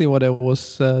exactly what I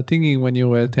was thinking when you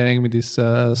were telling me this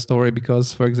story.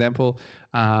 Because, for example,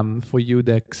 for you,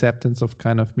 the acceptance of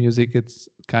kind of music, it's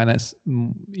kind of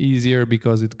easier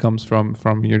because it comes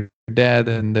from your dad,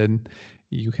 and then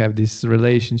you have this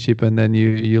relationship, and then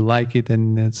you like it,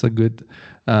 and it's a good,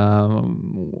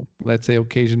 let's say,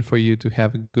 occasion for you to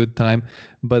have a good time.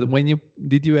 But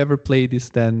did you ever play this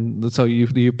then? So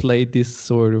you played this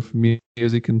sort of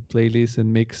music and playlist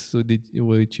and mix, so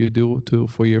what you do to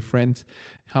for your friends?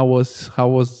 How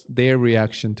was their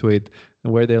reaction to it?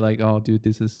 Were they like, oh dude,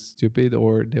 this is stupid,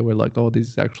 or they were like, oh, this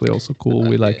is actually also cool,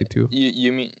 we like it too?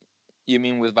 You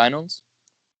mean with vinyls?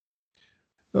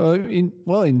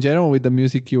 In general, with the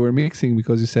music you were mixing,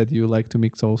 because you said you like to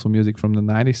mix also music from the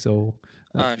 90s, so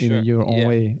Sure. in your own Yeah.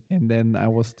 way. And then I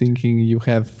was thinking, you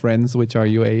have friends which are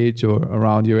your age or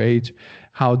around your age.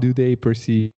 How do they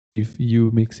perceive you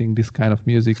mixing this kind of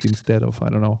music instead of, I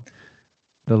don't know,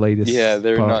 the latest Yeah,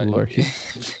 they're not. popular hit?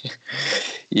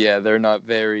 Yeah, they're not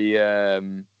very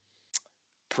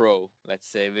pro, let's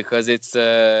say, because it's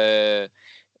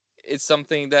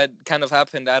something that kind of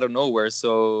happened out of nowhere.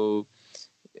 So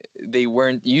they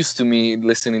weren't used to me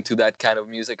listening to that kind of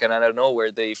music, and out of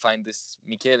nowhere they find this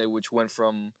Michele, which went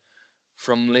from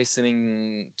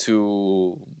listening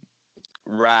to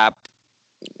rap,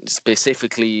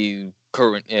 specifically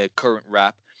current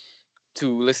rap,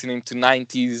 to listening to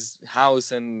 90s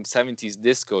house and 70s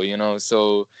disco, you know.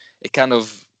 So it kind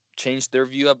of changed their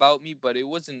view about me, but it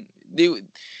wasn't,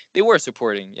 they were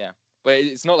supporting, yeah, but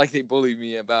it's not like they bullied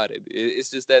me about it.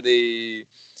 It's just that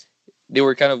they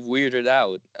were kind of weirded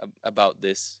out about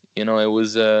this, you know. It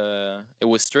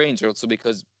was strange also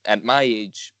because at my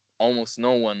age almost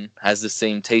no one has the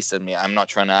same taste as me. I'm not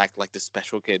trying to act like the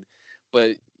special kid,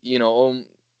 but you know,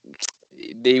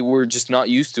 they were just not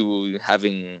used to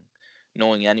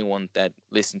knowing anyone that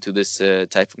listened to this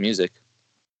type of music.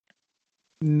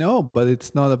 No, but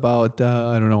it's not about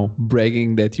I don't know,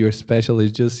 bragging that you're special.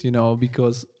 It's just,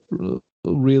 because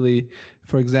really,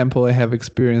 for example, I have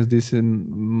experienced this in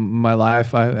my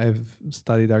life. I've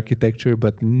studied architecture,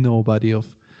 but nobody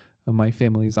of my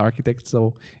family is architect.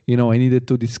 So I needed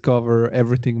to discover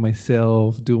everything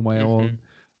myself, do my Mm-hmm.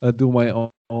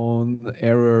 own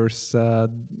errors,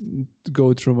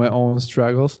 go through my own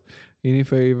struggles. And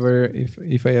if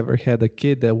I ever had a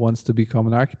kid that wants to become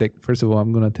an architect, first of all,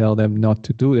 I'm gonna tell them not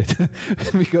to do it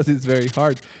because it's very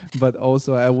hard. But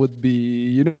also, I would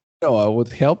be, I would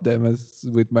help them as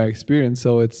with my experience.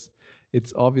 So it's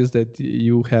obvious that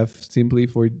you have simply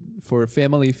for a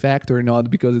family factor, not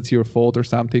because it's your fault or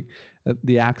something,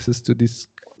 the access to this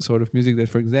sort of music that,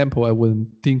 for example, I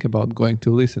wouldn't think about going to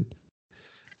listen.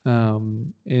 But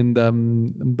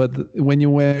when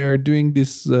you were doing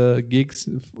these gigs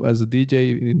as a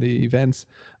DJ in the events,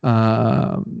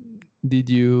 did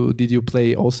you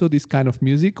play also this kind of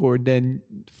music, or then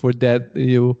for that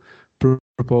you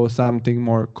propose something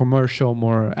more commercial,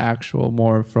 more actual,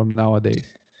 more from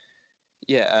nowadays?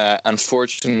 Yeah,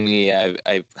 unfortunately,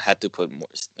 I've had to put more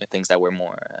things that were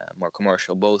more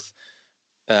commercial, both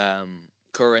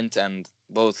current and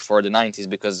both for the 90s,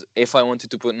 because if I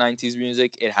wanted to put 90s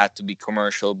music, it had to be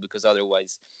commercial, because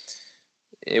otherwise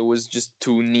it was just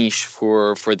too niche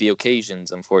for the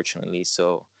occasions, unfortunately.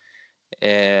 So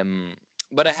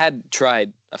but I had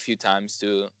tried a few times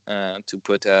to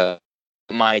put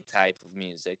my type of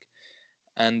music,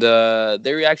 and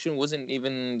the reaction wasn't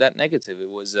even that negative. It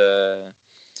was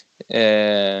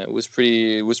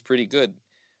pretty good,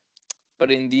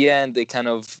 but in the end it kind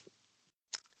of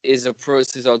is a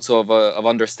process also of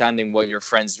understanding what your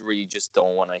friends really just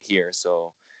don't want to hear.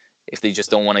 So if they just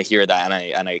don't want to hear that,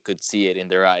 and I could see it in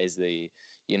their eyes, it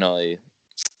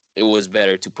was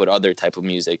better to put other type of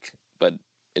music. But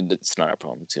it's not a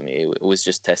problem to me. It was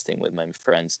just testing with my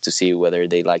friends to see whether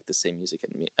they like the same music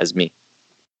as me.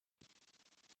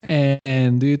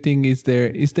 And do you think is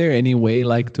there any way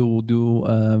like to do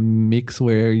a mix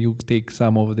where you take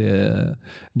some of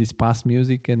this past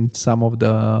music and some of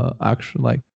the actual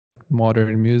like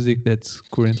modern music that's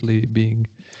currently being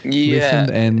Yeah,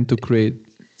 listened and to create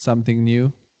something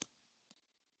new?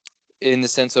 in the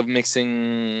sense of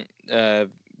mixing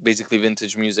basically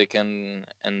vintage music and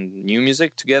new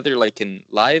music together, like in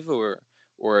live,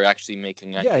 or actually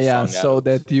making Yeah, a yeah. song out So of.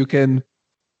 that you can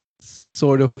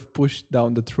sort of push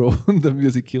down the throat the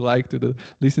music you like to the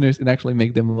listeners and actually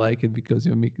make them like it because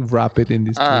you wrap it in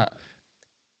this tool. Ah,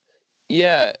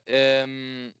 yeah.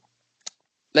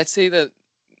 Let's say that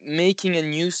making a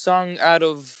new song out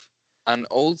of an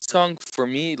old song, for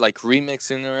me, like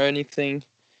remixing or anything,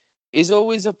 is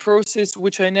always a process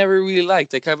which I never really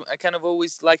liked. I kind of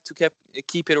always like to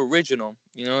keep it original.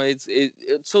 You know,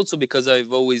 it's also because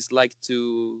I've always liked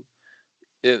to.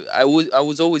 I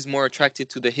was always more attracted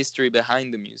to the history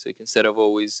behind the music instead of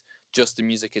always just the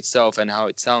music itself and how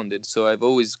it sounded. So I've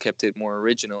always kept it more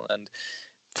original. And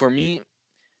for me,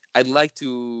 I'd like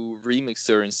to remix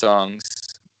certain songs,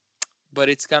 but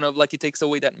it's kind of like it takes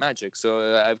away that magic.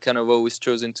 So I've kind of always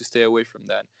chosen to stay away from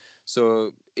that.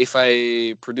 So if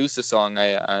I produce a song,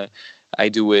 I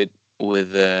do it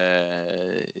with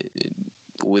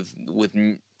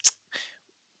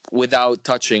without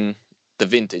touching the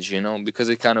vintage, because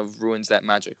it kind of ruins that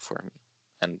magic for me.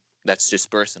 And that's just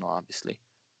personal, obviously.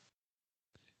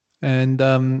 And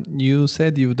you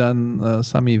said you've done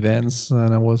some events,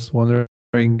 and I was wondering,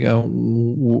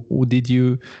 did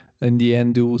you in the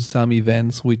end do some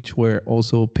events which were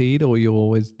also paid, or you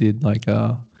always did like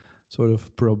a sort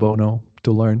of pro bono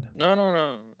to learn? No, no,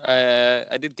 no.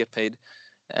 I did get paid,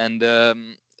 and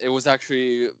it was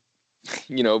actually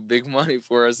big money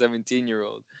for a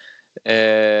 17-year-old.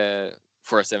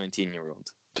 For a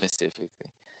 17-year-old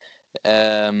specifically.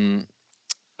 Um,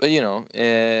 but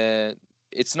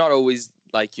it's not always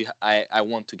like I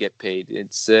want to get paid.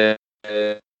 It's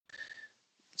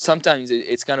sometimes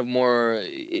it's kind of more.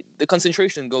 The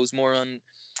concentration goes more on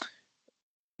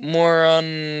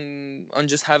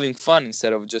just having fun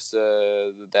instead of just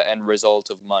the end result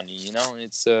of money.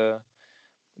 It's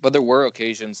but there were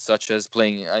occasions such as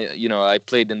playing. I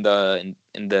played in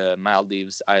the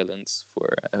Maldives Islands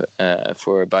for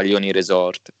Baglioni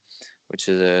Resort, which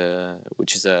is a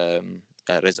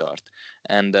resort,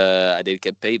 and I did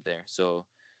get paid there. So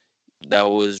that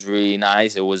was really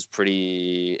nice. It was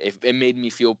pretty. It made me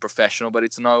feel professional, but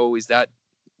it's not always that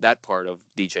part of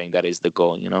DJing that is the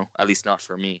goal. At least not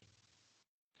for me.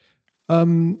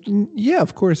 Yeah,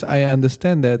 of course, I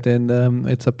understand that, and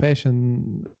it's a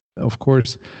passion, of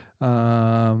course,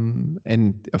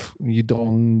 and you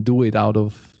don't do it out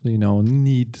of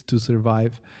need to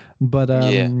survive. But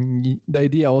Yeah. the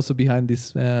idea also behind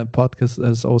this podcast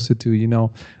is also to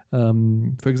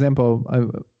for example,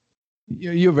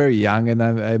 you're very young, and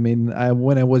I mean,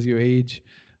 when I was your age,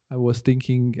 I was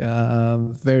thinking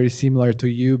very similar to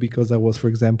you because I was, for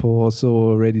example, also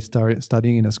already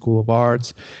studying in a school of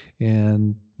arts,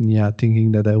 and yeah,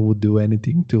 thinking that I would do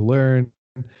anything to learn.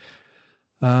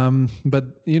 But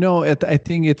I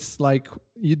think it's like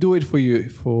you do it for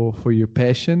your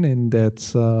passion, and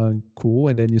that's cool.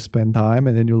 And then you spend time,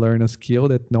 and then you learn a skill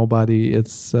that nobody,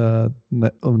 it's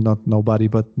not nobody,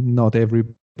 but not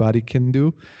everybody can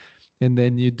do. And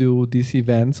then you do these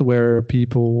events where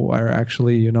people are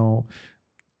actually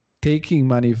taking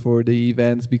money for the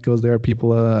events because there are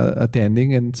people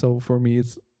attending. And so for me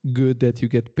it's good that you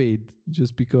get paid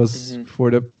just because Hmm.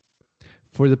 for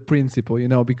the principle,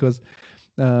 because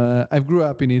I grew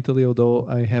up in Italy, although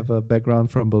I have a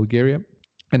background from Bulgaria,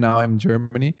 and now I'm in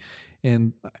Germany.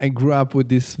 And I grew up with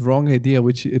this wrong idea,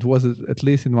 which it was at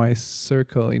least in my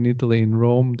circle in Italy, in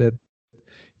Rome, that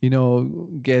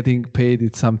getting paid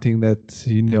is something that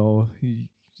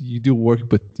you do work,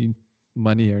 but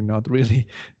money are not really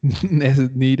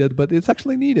needed. But it's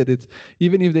actually needed. It's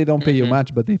even if they don't pay you Hmm.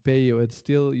 much, but they pay you, it's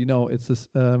still it's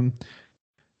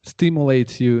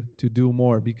stimulates you to do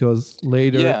more because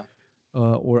later Yeah.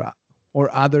 or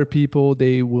other people,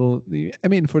 they will, I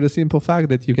mean, for the simple fact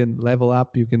that you can level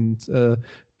up, you can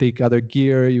take other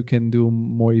gear, you can do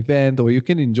more event, or you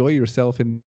can enjoy yourself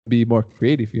and be more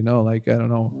creative, like I don't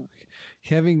know,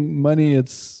 having money,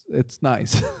 it's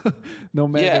nice. no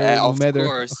Yeah. matter no Of matter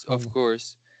course. Of how.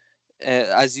 course.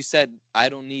 As you said, I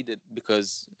don't need it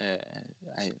because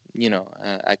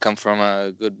I come from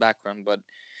a good background, but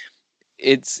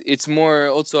it's more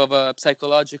also of a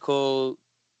psychological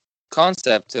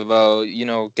concept about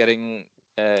getting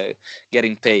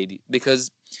paid,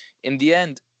 because in the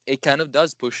end it kind of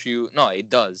does push you. No, it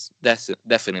does. That's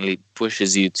definitely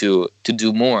pushes you to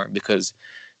do more, because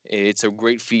it's a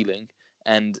great feeling.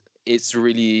 and it's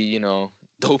really,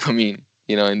 dopamine,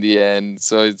 in the end.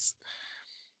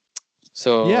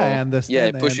 Yeah, I Yeah, understand.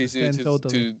 it I pushes you understand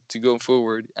totally. to go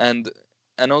forward, and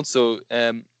also,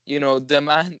 not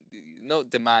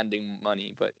demanding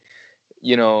money, but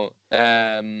you know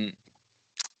um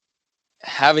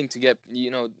having to get,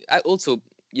 also,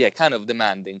 yeah, kind of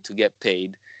demanding to get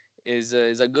paid is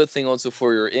a good thing also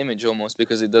for your image, almost,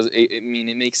 because it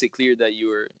makes it clear that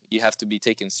you have to be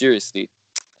taken seriously,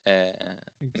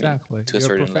 Exactly. to a You're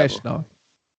certain level. professional.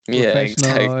 Yeah, Professional.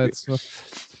 exactly. It's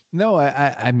no.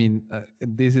 I mean,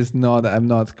 this is not. I'm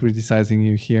not criticizing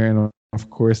you here, and of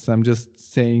course, I'm just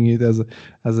saying it as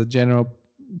a general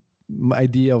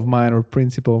idea of mine or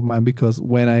principle of mine. Because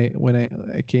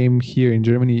I came here in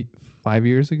Germany 5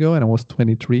 years ago, and I was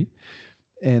 23,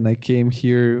 and I came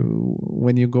here.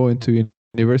 When you go into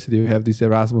university, you have this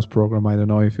Erasmus program. I don't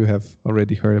know if you have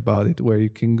already heard about it, where you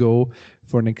can go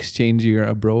for an exchange year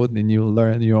abroad, and you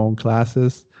learn your own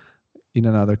classes in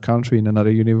another country, in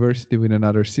another university, with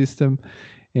another system.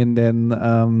 And then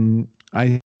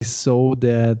I saw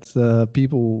that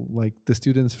people like the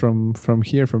students from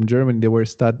here, from Germany, they were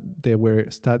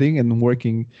studying and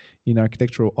working in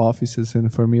architectural offices,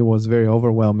 and for me it was very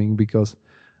overwhelming because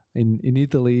in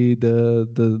Italy the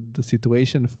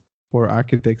situation for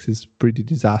architects is pretty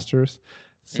disastrous. Mm.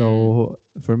 So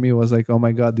for me, it was like, oh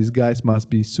my God, these guys must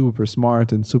be super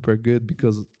smart and super good,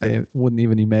 because I wouldn't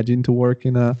even imagine to work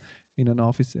in an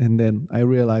office. And then I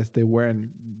realized they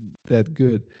weren't that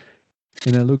good.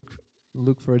 And I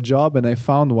look for a job, and I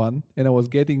found one, and I was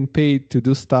getting paid to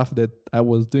do stuff that I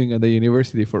was doing at the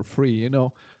university for free.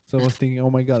 So I was thinking,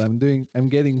 oh my God, I'm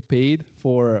getting paid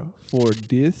for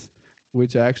this,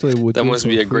 which I actually would That do must for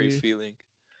be a great free. feeling.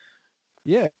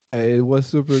 Yeah, it was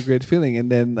super great feeling.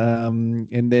 And then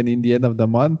in the end of the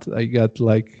month, I got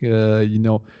like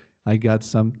I got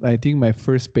some. I think my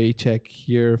first paycheck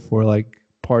here for like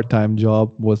part-time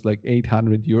job was like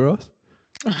 800 euros,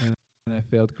 and I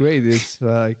felt great. It's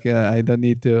like I don't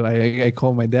need to. I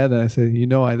called my dad and I said,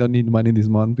 I don't need money this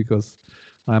month because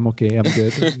I'm okay. I'm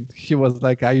good. And he was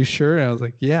like, "Are you sure?" And I was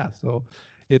like, "Yeah." So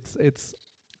it's.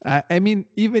 I mean,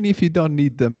 even if you don't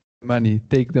need the money,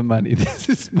 take the money.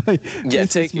 Yeah,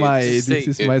 take it. Just This take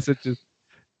is it. my suggestion.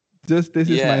 Just this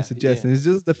is my Yeah, yeah. suggestion. It's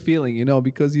just the feeling,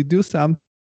 because you do something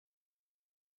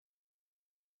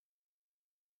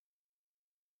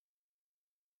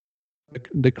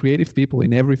the creative people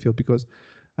in every field. Because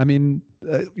I mean,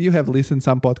 you have listened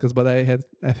some podcasts, but I've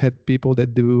had people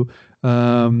that do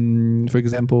for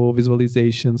example,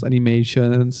 visualizations,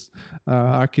 animations,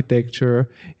 architecture,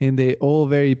 and they all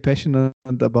very passionate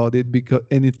about it, because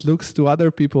and it looks to other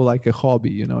people like a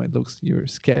hobby. It looks you're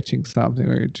sketching something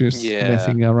or you're just Yeah.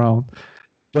 messing around,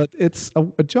 but it's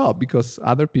a job, because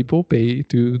other people pay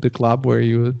to the club where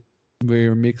you're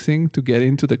mixing to get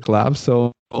into the club.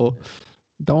 So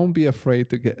don't be afraid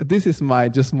to get. This is my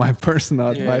personal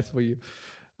Yeah. advice for you.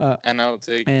 uh, And I'll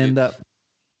take and it. uh,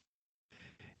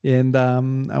 and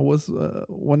I was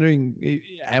wondering,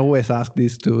 I always ask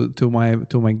this to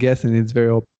my guests, and it's very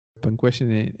open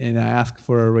question, and I ask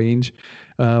for a range.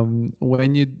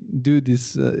 When you do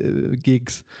these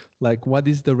gigs, like, what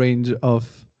is the range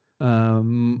of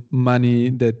money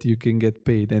that you can get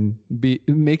paid? And be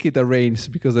make it a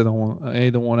range, because I don't want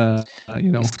to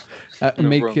No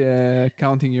make problem.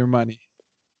 counting your money.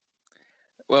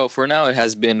 Well, for now, it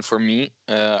has been for me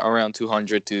around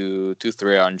 200 to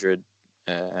 300,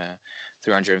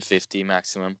 350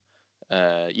 maximum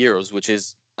euros, which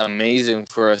is amazing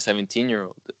for a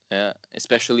 17-year-old.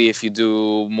 Especially if you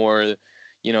do more,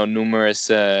 numerous.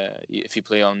 If you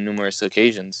play on numerous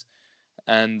occasions,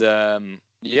 and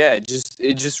yeah,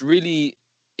 it just really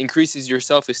increases your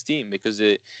self-esteem, because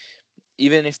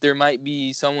even if there might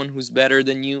be someone who's better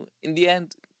than you, in the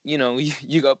end,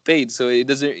 you got paid, so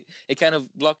it kind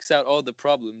of blocks out all the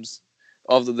problems,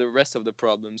 all the rest of the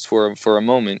problems for a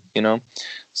moment,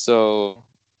 so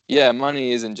yeah,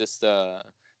 money isn't just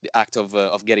the act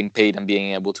of getting paid and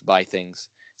being able to buy things.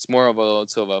 It's more of a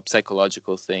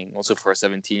psychological thing, also for a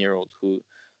 17-year-old who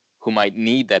might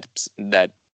need that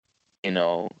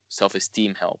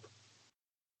self-esteem help.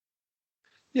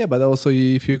 Yeah, but also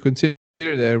if you consider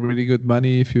that really good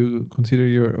money, if you consider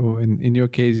in your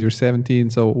case you're 17,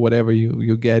 so whatever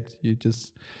you get, you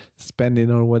just spend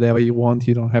it on whatever you want.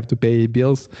 You don't have to pay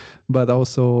bills, but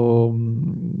also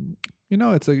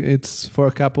it's for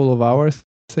a couple of hours,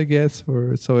 I guess.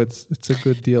 So it's a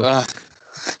good deal. uh,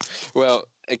 well,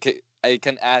 I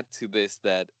can add to this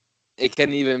that it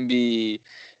can even be,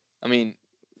 I mean,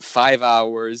 5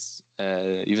 hours,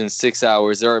 even 6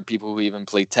 hours. There are people who even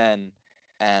play 10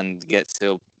 and get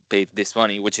still paid this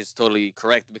money, which is totally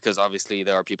correct because obviously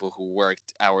there are people who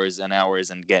worked hours and hours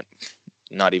and get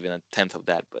not even a tenth of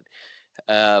that. But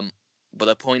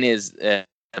the point is,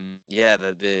 yeah,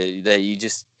 that you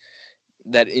just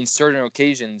that in certain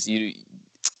occasions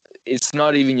it's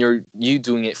not even you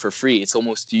doing it for free. It's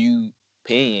almost you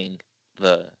paying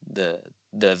the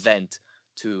event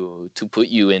to put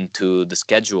you into the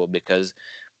schedule, because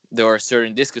there are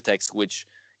certain discotheques which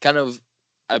kind of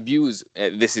abuse.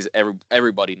 This is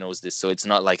everybody knows this, so it's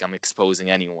not like I'm exposing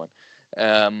anyone.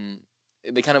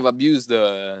 They kind of abuse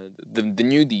the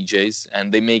new DJs,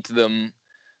 and they make them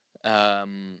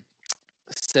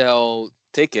sell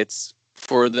tickets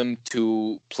for them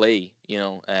to play,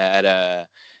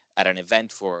 at an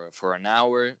event for an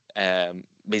hour,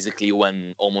 basically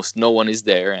when almost no one is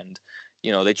there. And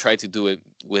they try to do it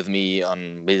with me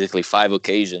on basically 5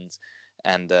 occasions,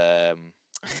 and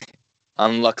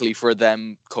unluckily for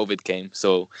them, COVID came,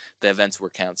 so the events were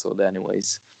canceled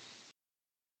anyways.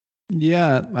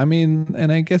 Yeah, I mean,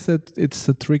 and I guess that it's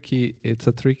a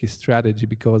tricky strategy,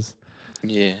 because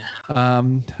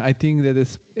I think that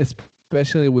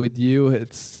especially with you,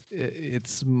 it's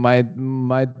might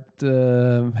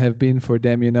have been for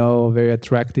them, very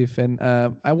attractive. And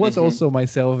I was also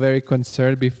myself very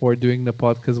concerned before doing the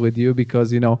podcast with you,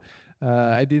 because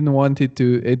I didn't want it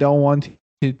to. I don't want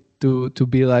it to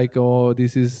be like, oh,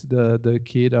 this is the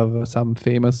kid of some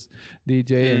famous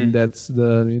DJ, and that's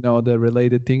the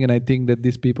related thing. And I think that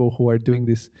these people who are doing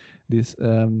this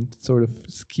sort of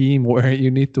scheme where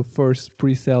you need to first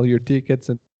pre-sell your tickets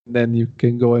and then you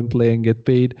can go and play and get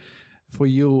paid, for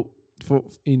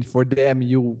them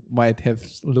you might have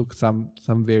looked some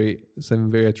very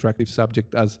attractive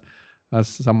subject as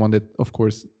someone that, of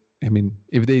course, I mean,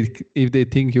 if they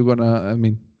think you're gonna, I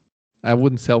mean, I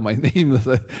wouldn't sell my name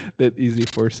that easy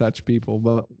for such people,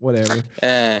 but whatever.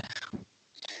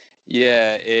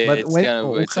 Yeah, it's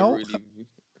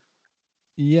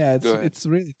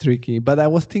really tricky. But I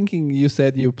was thinking, you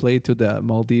said you played to the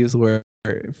Maldives, where,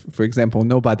 for example,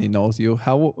 nobody knows you.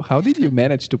 How did you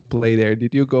manage to play there?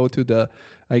 Did you go to the?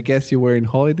 I guess you were in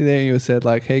holiday there, and you said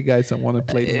like, "Hey guys, I want to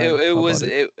play."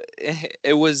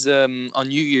 It was on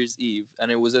New Year's Eve,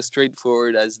 and it was as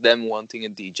straightforward as them wanting a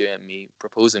DJ and me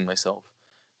proposing myself.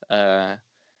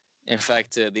 In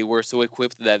fact, they were so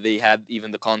equipped that they had even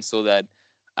the console that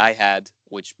I had,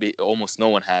 which almost no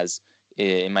one has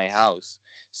in my house.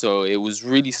 So it was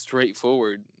really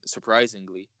straightforward,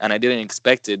 surprisingly, and I didn't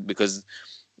expect it, because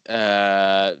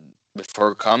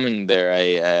before coming there,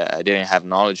 I didn't have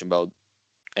knowledge about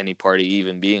any party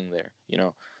even being there,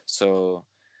 So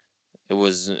it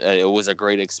was a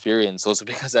great experience, also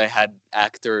because I had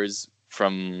actors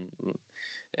from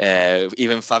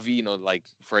even Favino, like,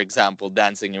 for example,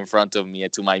 dancing in front of me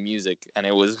to my music, and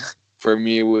it was. For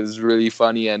me, it was really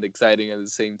funny and exciting at the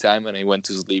same time, and I went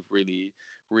to sleep really,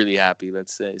 really happy,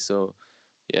 let's say. So,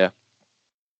 yeah.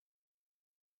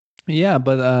 Yeah,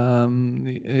 but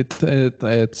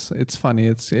it's funny.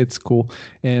 It's cool.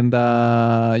 And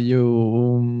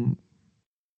you,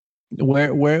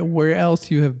 where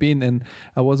else you have been? And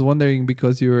I was wondering,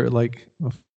 because you're like,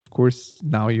 of course,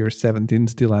 now you're 17,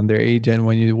 still underage, and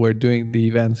when you were doing the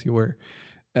events, you were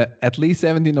at least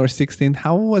 17 or 16.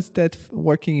 How was that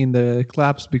working in the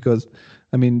clubs? Because,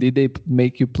 I mean, did they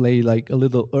make you play like a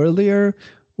little earlier,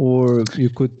 or you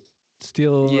could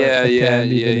still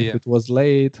attend even if it was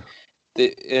late?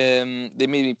 They made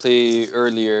me play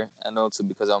earlier, and also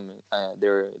because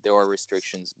there are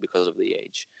restrictions because of the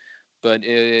age, but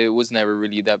it was never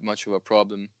really that much of a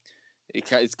problem.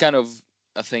 It's kind of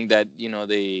a thing that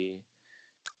they,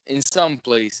 in some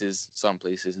places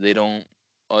they don't,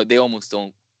 or they almost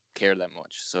don't care that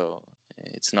much, so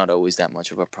it's not always that much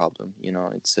of a problem.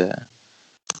 It's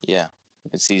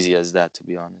it's easy as that, to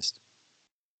be honest.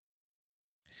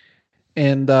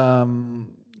 And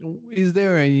is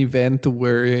there an event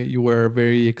where you were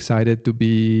very excited to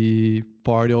be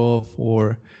part of,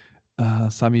 or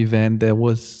some event that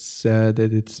was that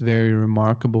it's very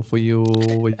remarkable for you?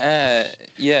 There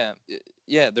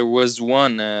was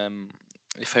one,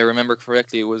 if I remember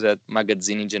correctly, it was at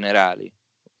Magazzini Generali,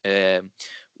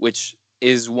 which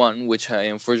is one which I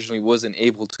unfortunately wasn't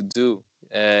able to do,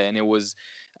 and it was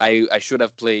I should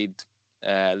have played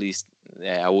at least.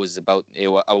 I was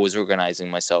organizing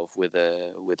myself with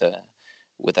an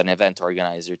event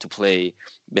organizer to play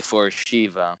before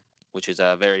Shiva, which is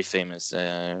a very famous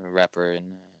rapper,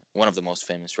 and one of the most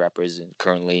famous rappers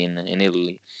currently in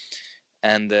Italy.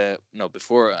 And no,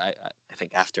 before, I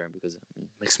think after, because it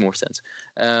makes more sense.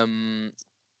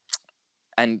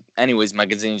 And anyways,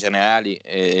 Magazzini Generali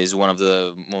is one of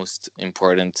the most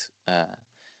important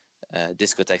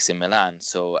discotheques in Milan.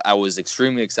 So I was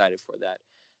extremely excited for that.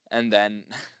 And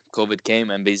then COVID came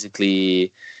and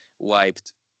basically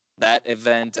wiped that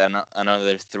event and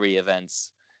another 3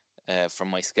 events from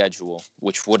my schedule,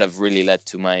 which would have really led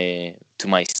to my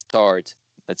start,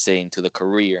 let's say, into the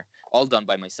career, all done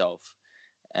by myself.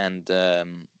 And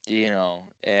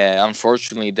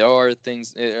unfortunately, there are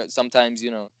things. Sometimes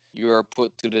you are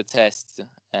put to the test,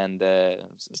 and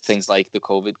things like the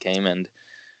COVID came, and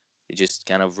it just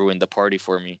kind of ruined the party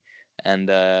for me. And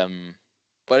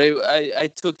but I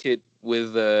took it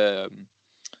with.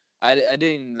 I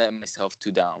didn't let myself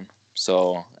too down,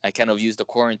 so I kind of used the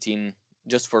quarantine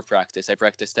just for practice. I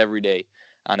practiced every day,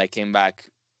 and I came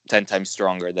back 10 times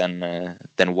stronger than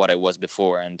what I was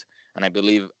before. And I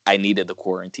believe I needed the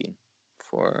quarantine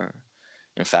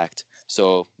in fact.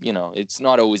 So it's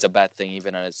not always a bad thing,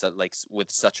 even as it's like with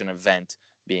such an event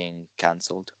being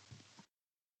cancelled.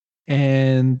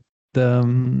 And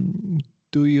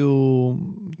do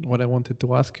you? What I wanted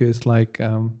to ask you is like,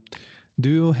 do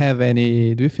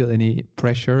you feel any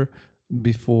pressure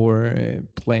before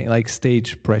playing, like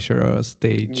stage pressure or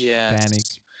stage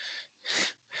panic?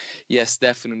 Yes,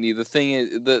 definitely. The thing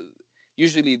is,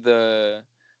 usually the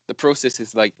process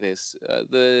is like this.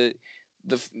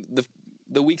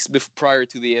 The weeks prior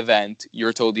to the event,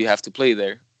 you're told you have to play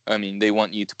there. I mean, they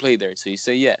want you to play there, so you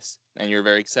say yes, and you're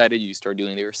very excited. You start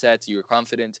doing your sets. You're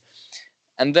confident,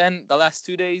 and then the last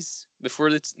 2 days before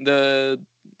the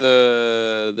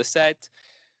set,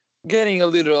 getting a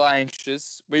little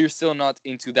anxious, but you're still not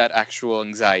into that actual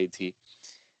anxiety.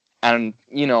 And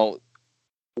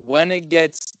when it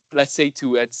gets, let's say,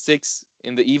 to at 6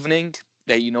 in the evening,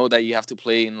 that that you have to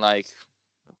play in like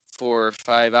 4 or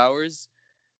 5 hours,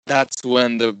 that's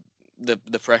when the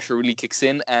pressure really kicks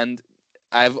in. And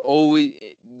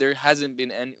there hasn't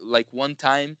been any, like, one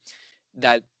time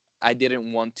that I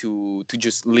didn't want to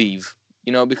just leave,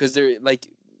 because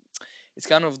it's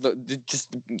kind of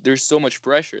just there's so much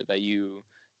pressure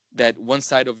that one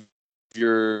side of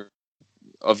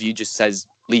you just says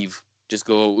leave, just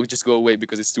go away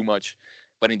because it's too much.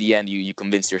 But in the end, you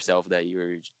convince yourself that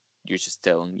you're just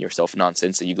telling yourself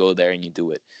nonsense, and you go there and you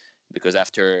do it, because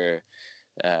after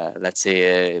let's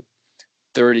say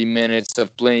 30 minutes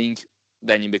of playing,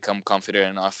 then you become confident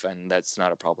enough, and that's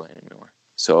not a problem anymore.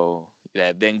 So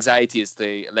yeah, the anxiety is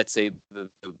let's say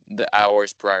the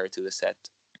hours prior to the set.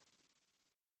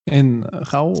 And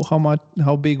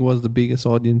how big was the biggest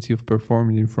audience you've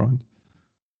performed in front?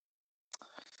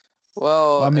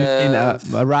 Well, I mean,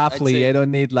 roughly. I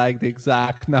don't need like the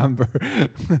exact number.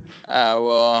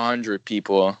 100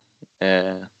 people.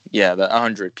 Yeah,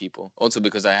 100 people. Also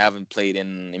because I haven't played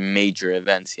in major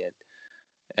events yet.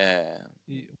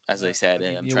 As I said,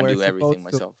 I'm trying to do everything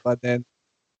myself. But then,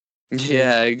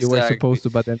 yeah, exactly. You were supposed to,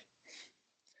 but then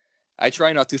I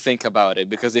try not to think about it,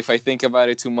 because if I think about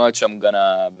it too much, I'm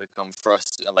gonna become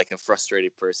like a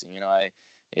frustrated person.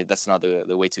 That's not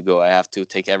the way to go. I have to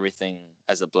take everything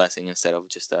as a blessing instead of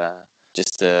just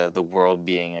the world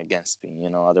being against me.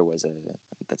 Otherwise,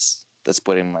 that's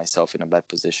putting myself in a bad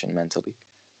position mentally.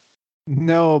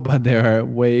 No, but there are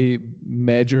way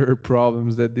major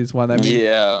problems than this one. I mean,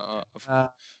 yeah.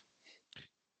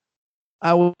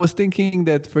 I was thinking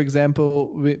that, for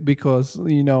example, because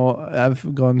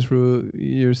I've gone through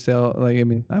yourself. Like, I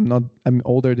mean, I'm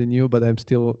older than you, but I'm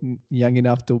still young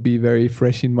enough to be very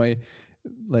fresh in my,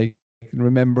 like,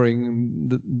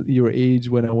 remembering your age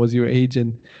when I was your age.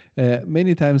 And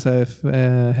many times I've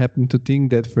happened to think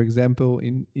that, for example,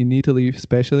 in Italy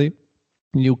especially,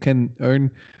 you can earn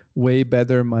way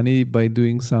better money by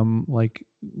doing some like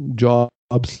jobs,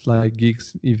 like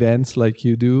gigs, events like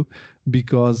you do,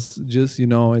 because just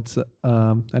it's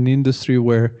an industry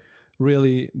where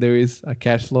really there is a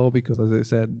cash flow, because as I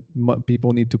said,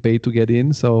 people need to pay to get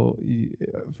in. So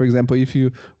for example, if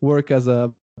you work as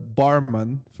a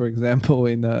barman, for example,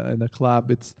 in a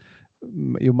club,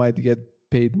 you might get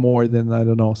paid more than, I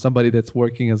don't know, somebody that's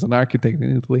working as an architect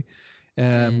in Italy.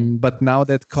 But now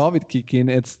that COVID kicked in,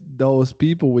 it's those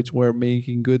people which were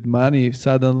making good money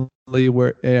suddenly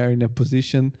are in a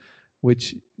position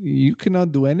which you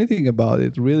cannot do anything about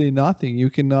it. Really, nothing. You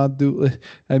cannot do.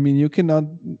 I mean, you cannot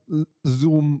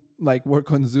Zoom, like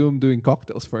work on Zoom doing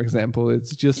cocktails, for example.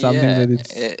 It's just something that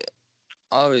it's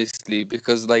obviously,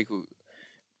 because like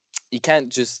you can't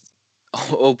just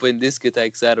open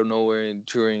discotheques out of nowhere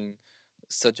during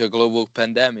such a global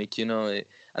pandemic,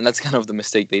 and that's kind of the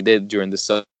mistake they did during the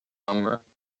summer.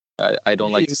 I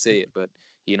don't like to say it, but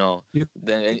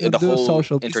the whole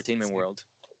entertainment world.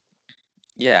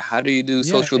 Yeah, how do you do Yeah,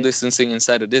 social distancing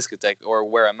inside a discotheque or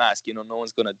wear a mask? No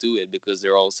one's gonna do it because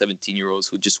they're all 17-year-olds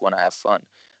who just want to have fun,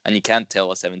 and you can't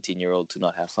tell a 17-year-old to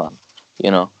not have fun.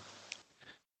 You know.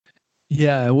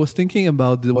 yeah. I was thinking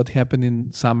about what happened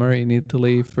in summer in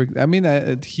Italy. I mean,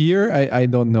 here I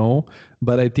don't know,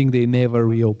 but I think they never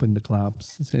reopened the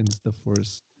clubs since the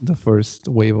first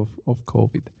wave of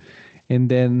COVID. And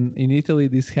then in Italy,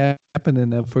 this happened.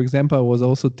 And for example, I was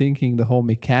also thinking the whole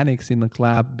mechanics in the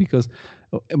club, because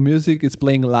music is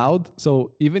playing loud.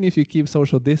 So even if you keep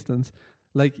social distance,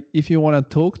 like if you want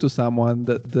to talk to someone,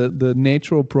 the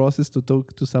natural process to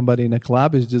talk to somebody in a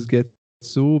club is just get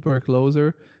super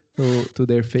closer to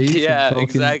their face and Yeah, talk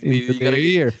exactly. into You their gotta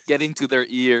ear. get into their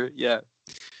ear. Yeah,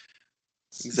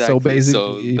 So exactly. So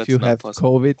basically, if you that's not have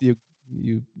possible. COVID,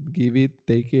 you give it,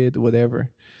 take it,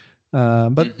 whatever.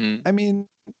 But Hmm. I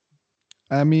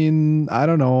mean, I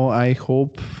don't know. I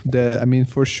hope that, I mean,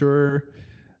 for sure,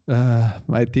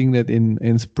 I think that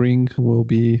in spring we'll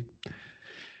be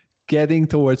getting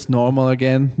towards normal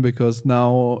again, because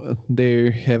now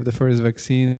they have the first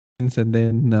vaccines, and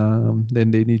then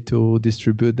they need to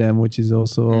distribute them, which is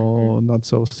also Hmm. not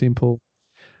so simple.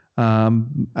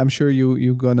 I'm sure you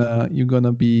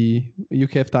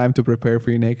have time to prepare for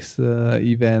your next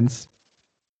events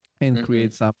and Hmm.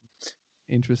 create some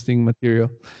interesting material.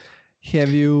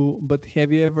 Have you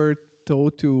ever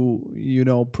thought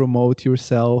to, promote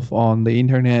yourself on the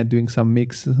internet, doing some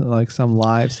mix, like some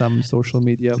live, some social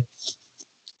media?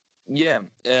 Yeah,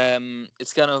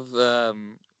 it's kind of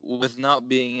with not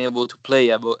being able to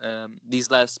play.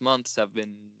 These last months have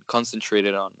been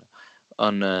concentrated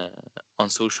on uh, on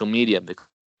social media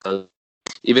because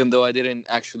even though I didn't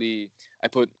actually, I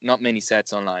put not many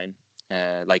sets online,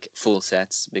 like full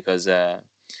sets, because I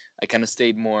kind of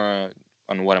stayed more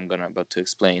on what I'm gonna about to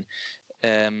explain.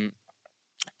 Um,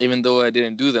 Even though I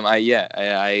didn't do them, I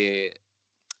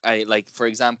like, for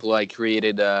example, I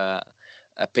created a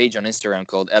page on Instagram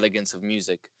called Elegance of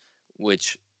Music,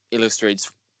 which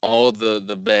illustrates all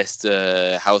the best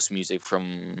house music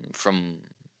from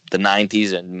the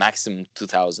 90s and maximum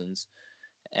 2000s,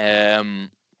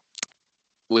 um,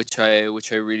 which I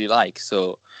really like.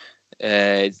 So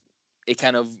it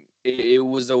kind of, it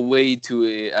was a way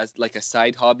to, as like a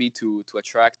side hobby to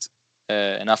attract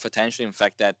enough attention. In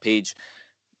fact, that page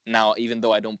now, even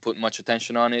though I don't put much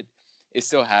attention on it, it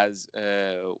still has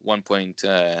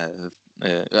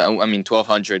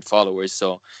 1,200 followers.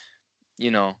 So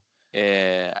you know,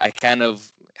 I kind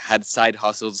of had side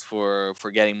hustles for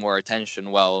getting more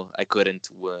attention while I couldn't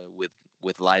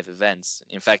with live events.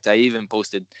 In fact, I even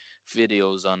posted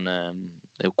videos on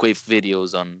quick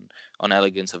videos on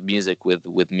Elegance of Music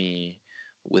with me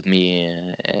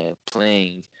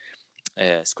playing,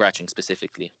 scratching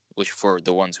specifically, which for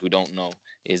the ones who don't know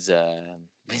is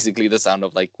basically the sound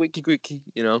of like quickie quickie.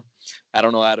 I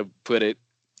don't know how to put it,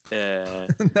 uh,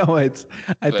 No, I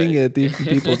think but that if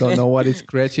people don't know what is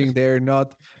scratching, they're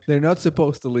not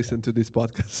supposed to listen to this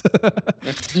podcast.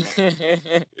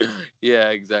 yeah,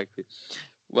 exactly.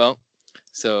 Well,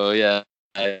 so yeah,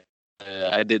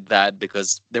 I did that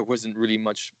because there wasn't really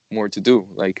much more to do.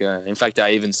 Like, in fact,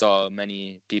 I even saw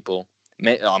many people.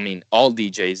 I mean, all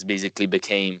DJs basically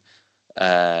became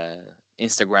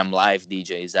Instagram live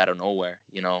DJs out of nowhere,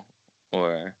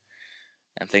 or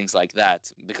and things like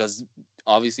that, because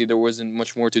obviously there wasn't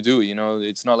much more to do.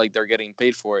 It's not like they're getting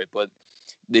paid for it, but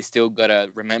they still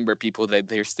gotta remember people that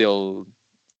they're still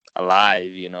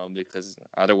alive, because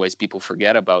otherwise people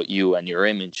forget about you and your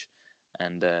image.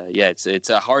 And yeah, it's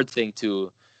a hard thing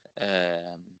to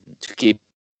keep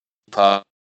up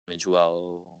image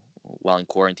while in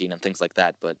quarantine and things like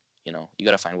that. But you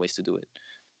gotta find ways to do it.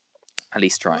 At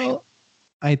least try. Well,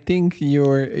 I think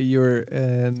you're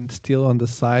still on the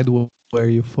side where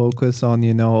you focus on,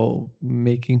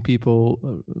 making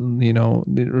people,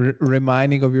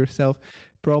 reminding of yourself.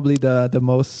 Probably the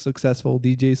most successful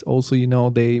DJs also,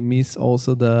 they miss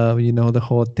also the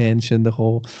whole attention, the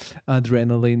whole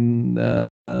adrenaline,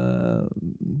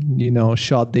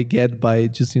 shot they get by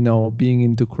just, being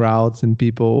into crowds and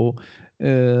people,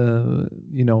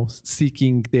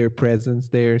 seeking their presence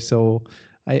there. So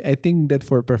I think that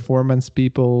for performance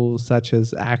people such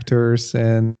as actors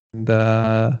and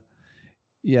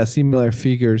yeah, similar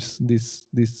figures, this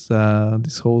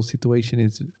whole situation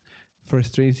is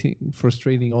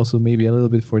frustrating also, maybe a little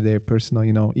bit for their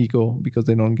personal, ego, because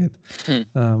they don't get Hmm.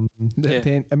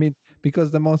 Yeah. I mean,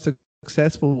 because the most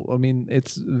successful, I mean,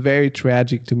 it's very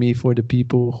tragic to me for the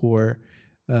people who are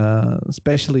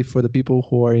especially for the people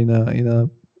who are in a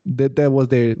that was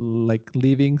their like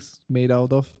livings made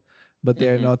out of, but they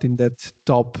are Hmm. not in that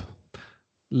top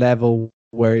level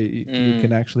where you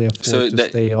can actually afford So to that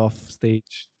stay off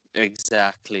stage.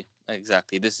 exactly.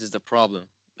 This is the problem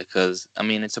because I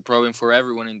mean it's a problem for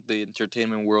everyone in the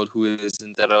entertainment world who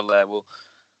isn't at a level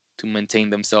to maintain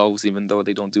themselves, even though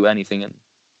they don't do anything, and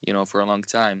for a long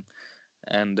time.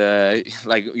 And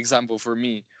like example for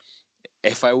me,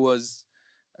 if I was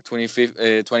a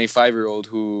 25-year-old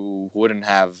who wouldn't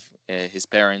have his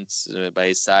parents by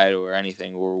his side or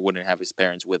anything, or wouldn't have his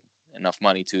parents with enough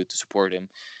money to support him,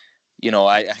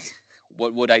 I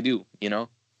what would I do?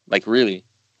 Like really.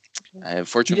 Yeah,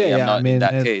 Fortunately, I'm yeah. I not in mean,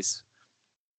 that case.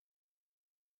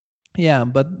 yeah,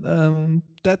 but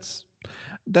that's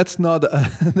not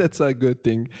that's a good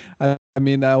thing. I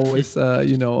mean, I always Of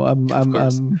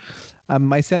course. I'm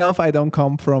myself. I don't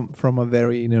come from a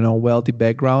very wealthy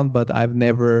background, but I've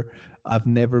never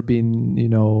been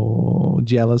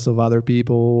jealous of other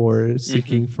people or Hmm.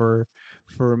 seeking for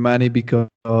money,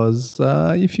 because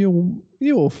if you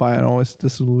will find always the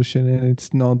solution, and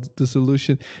it's not the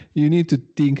solution. You need to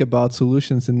think about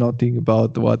solutions and not think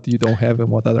about what you don't have and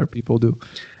what other people do.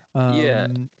 Yeah, um yeah.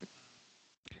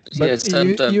 but you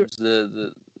Sometimes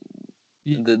the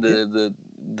you the yeah. the the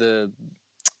the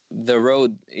the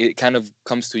road, it kind of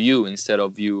comes to you instead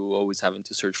of you always having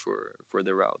to search for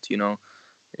the route.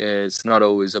 It's not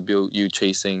always about you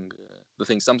chasing the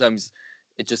thing. Sometimes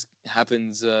it just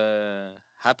happens. The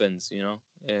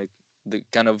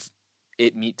kind of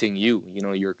it meeting you.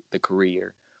 Your the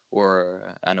career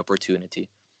or an opportunity.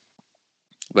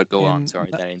 But go on. And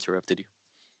Sorry that I interrupted you.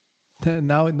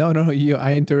 now, no, you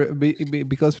I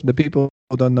because the people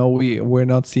who don't know, we're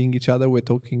not seeing each other. We're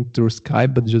talking through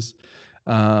Skype, but just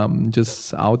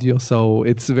audio. So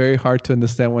it's very hard to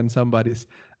understand when somebody's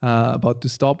about to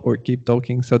stop or keep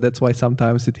talking. So that's why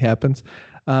sometimes it happens.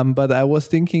 But I was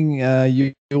thinking,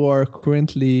 you are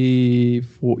currently,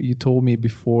 you told me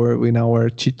before in our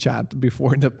chit chat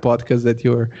before the podcast that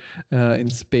you're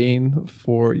in Spain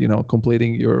for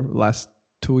completing your last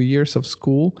 2 years of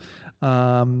school.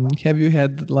 Have you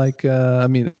had like I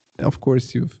mean, of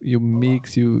course you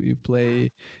mix, you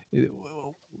play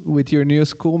with your new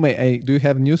schoolmate. Do you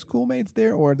have new schoolmates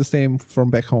there or the same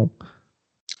from back home?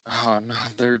 Oh no,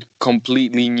 they're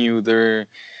completely new.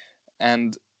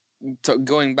 And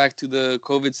going back to the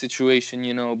COVID situation,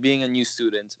 being a new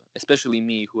student, especially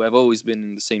me, who have always been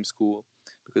in the same school,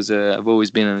 because I've always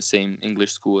been in the same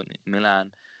English school in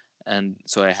Milan, and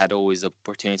so I had always the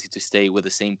opportunity to stay with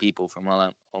the same people from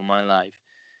all my life.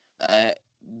 Uh,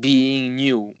 Being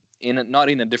new not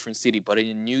in a different city, but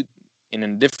in a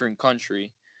different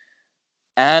country,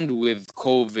 and with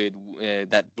COVID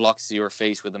that blocks your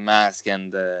face with a mask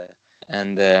and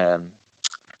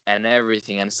and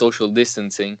everything and social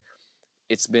distancing,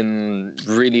 it's been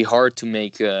really hard to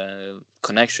make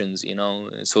connections.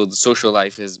 So the social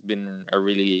life has been a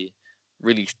really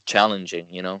challenging.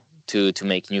 To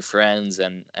make new friends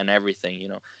and everything.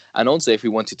 And also if we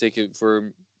want to take it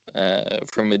from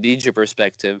a DJ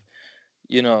perspective,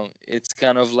 it's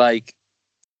kind of like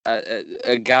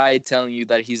a guy telling you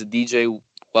that he's a DJ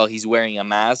while he's wearing a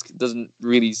mask doesn't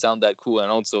really sound that cool.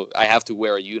 And also, I have to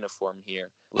wear a uniform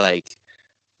here, like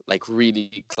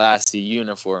really classy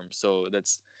uniform. So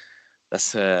that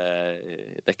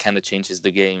kind of changes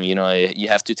the game. You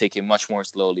have to take it much more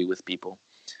slowly with people.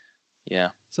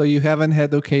 Yeah. So you haven't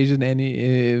had occasion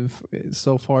any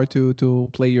so far to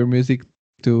play your music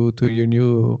to your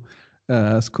new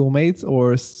schoolmates,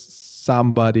 or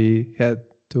somebody had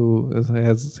to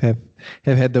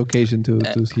have had the occasion to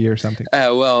hear something?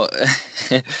 Well,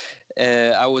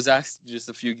 I was asked just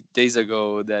a few days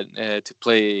ago that to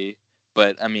play,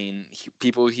 but I mean,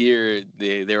 people here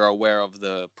they're aware of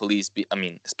the police. I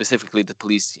mean, specifically the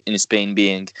police in Spain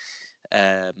being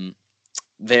um,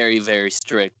 very very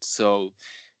strict. So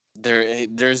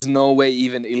there's no way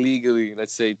even illegally,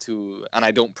 let's say, and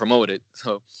I don't promote it.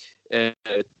 So.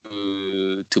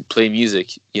 To play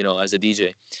music, as a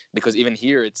DJ, because even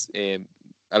here it's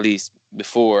at least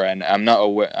before, and I'm not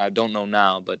aware, I don't know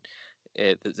now, but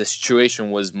the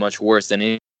situation was much worse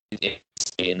than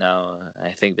now.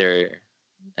 I think they're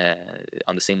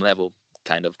on the same level,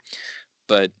 kind of.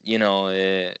 But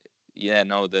yeah,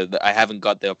 no, I haven't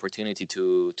got the opportunity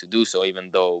to do so,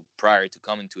 even though prior to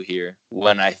coming to here,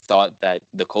 when I thought that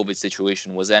the COVID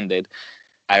situation was ended,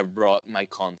 I brought my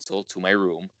console to my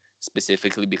room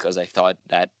specifically because I thought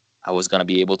that I was going to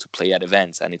be able to play at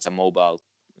events, and it's a mobile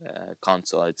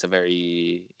console. It's a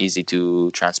very easy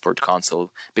to transport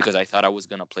console because I thought I was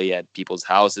going to play at people's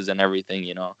houses and everything.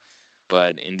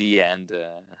 But in the end,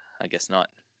 I guess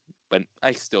not. But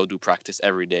I still do practice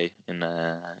every day in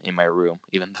my room,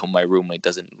 even though my roommate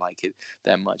doesn't like it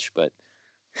that much. But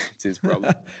it's his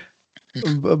problem.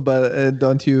 But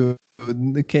don't you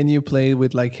can you play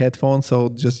with like headphones so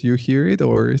just you hear it,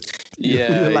 or you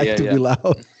Yeah, like yeah, to yeah. be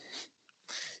loud?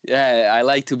 Yeah, I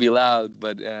like to be loud,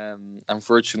 but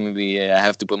unfortunately, I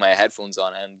have to put my headphones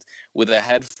on, and with the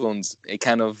headphones, it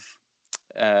kind of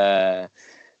uh,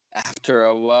 after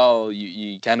a while,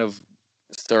 you kind of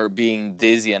start being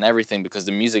dizzy and everything because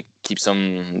the music keeps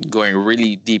on going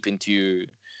really deep into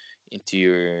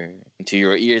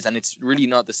your ears, and it's really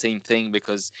not the same thing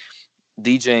because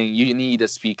DJing you need a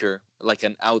speaker like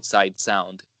an outside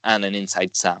sound and an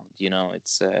inside sound. You know,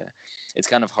 it's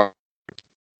kind of hard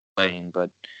playing, but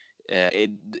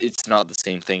it's not the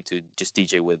same thing to just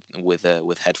DJ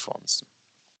with headphones.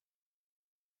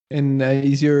 And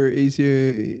is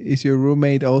your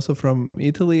roommate also from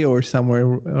Italy or somewhere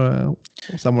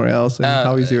else? And Uh,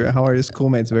 how are your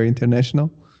schoolmates? Very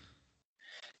international.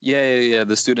 yeah.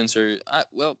 The students are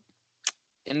well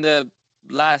in the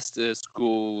last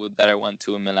school that I went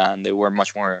to in Milan. They were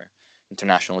much more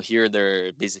international. Here,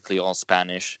 they're basically all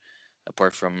Spanish,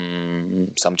 apart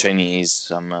from some Chinese,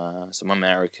 some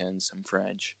Americans, some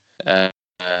French, uh,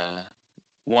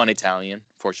 one Italian,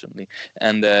 fortunately,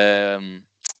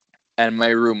 and my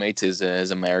roommate is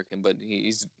American, but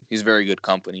he's very good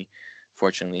company.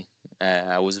 Fortunately,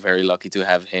 I was very lucky to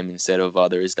have him instead of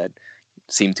others that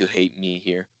seem to hate me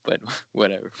here. But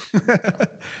whatever.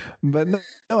 But no,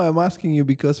 I'm asking you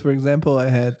because, for example,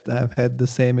 I've had the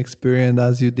same experience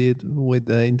as you did with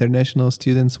the international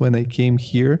students when I came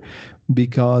here,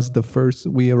 because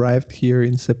we arrived here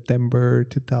in September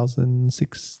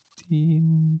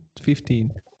 2016,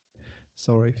 15.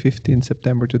 Sorry, 15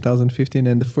 September 2015,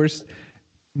 and the first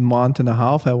month and a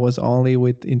half I was only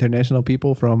with international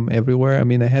people from everywhere. I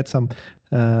mean, I had some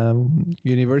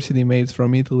university mates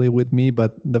from Italy with me,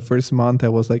 but the first month I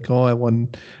was like, oh, I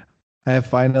have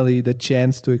finally the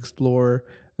chance to explore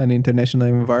an international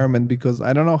environment, because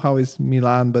I don't know how is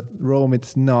Milan, but Rome,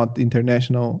 it's not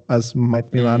international as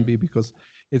might Milan be, because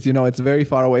it's very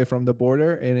far away from the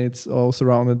border, and it's all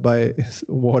surrounded by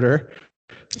water.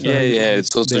 So Yeah.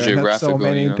 It's also there are not so geographical,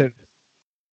 many you know.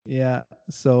 yeah.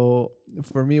 So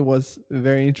for me, it was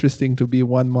very interesting to be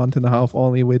 1 month and a half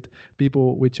only with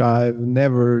people which I've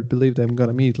never believed I'm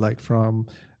gonna meet, like from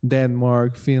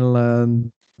Denmark,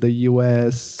 Finland, the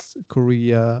US,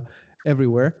 Korea,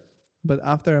 everywhere. But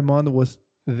after a month, it was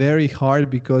very hard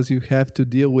because you have to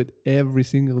deal with every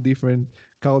single different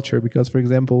culture. Because, for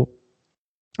example,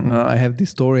 I have this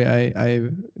story.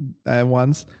 I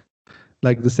once,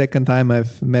 like the second time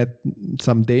I've met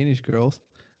some Danish girls,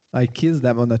 I kissed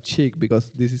them on the cheek,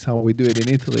 because this is how we do it in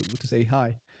Italy, to say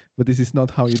hi. But this is not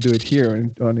how you do it here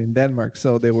in Denmark.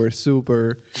 So they were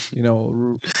super,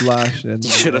 blush and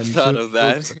Should have and thought of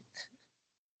that.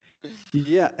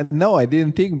 yeah. And no, I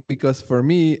didn't think, because for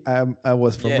me, I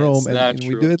was from Yeah, Rome, it's and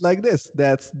we do natural. it like this.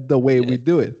 That's the way Yeah, we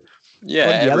do it. yeah.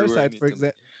 On the other Everywhere in side, for Italy.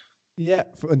 example, yeah,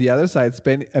 on the other side,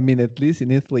 Spain. I mean, at least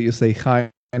in Italy, you say hi,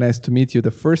 nice to meet you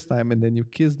the first time, and then you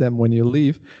kiss them when you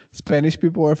leave. Spanish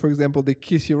people are, for example, they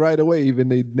kiss you right away, even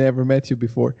they never met you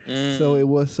before. So it Mm.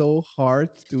 was so hard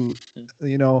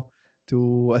you know,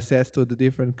 to assess to the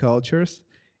different cultures.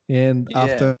 And Yeah.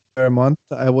 after a month,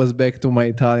 I was back to my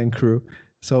Italian crew.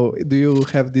 So, do you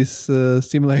have this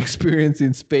similar experience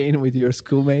in Spain with your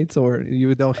schoolmates, or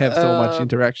you don't have so much Uh,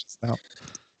 interactions now?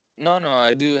 no,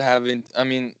 I do haven't. I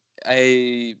mean,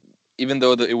 I even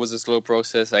though it was a slow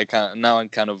process, now I'm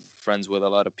kind of friends with a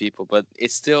lot of people, but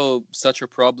it's still such a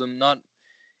problem. Not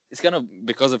It's kind of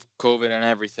because of COVID and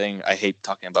everything. I hate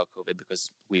talking about COVID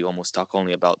because we almost talk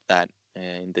only about that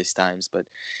in these times. But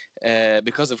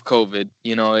because of COVID,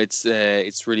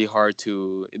 it's really hard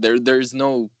to There's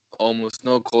almost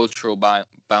no cultural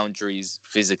boundaries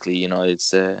physically.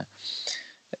 It's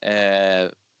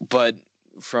but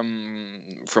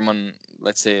from an,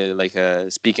 let's say, like a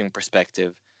speaking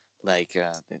perspective, like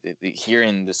here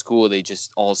in the school they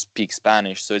just all speak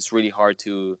Spanish, so it's really hard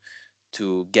to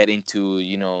get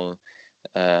into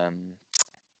um,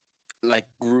 like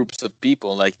groups of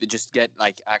people, like they just get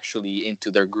like actually into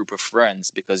their group of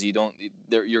friends, because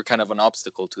you're kind of an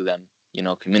obstacle to them,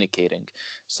 communicating.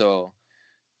 So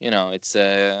it's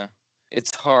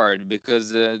hard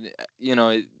because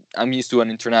I'm used to an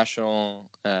international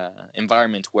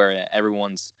environment where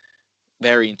everyone's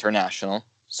very international,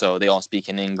 so they all speak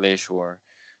in English, or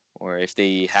if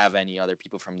they have any other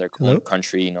people from their own Hello?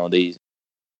 country, they.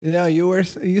 Yeah,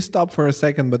 you stopped for a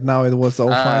second, but now it was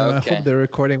all fine. I hope Okay. the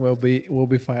recording will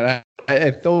be fine.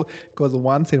 I thought, because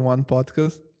once in one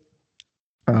podcast,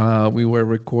 we were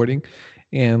recording,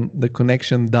 and the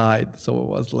connection died, so it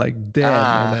was like,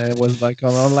 damn. And Ah, I was like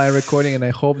on online recording, and I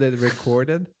hope that it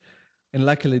recorded, and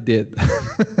luckily it did.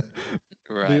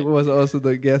 It Right. was also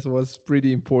the guess was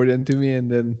pretty important to me, and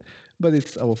then, but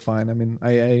it's all fine. I mean,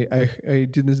 I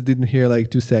didn't hear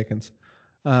like 2 seconds.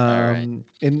 All right.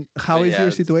 And how But is your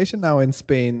yeah, situation now in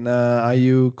Spain? Are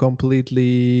you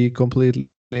completely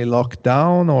locked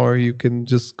down, or you can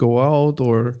just go out,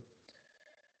 or?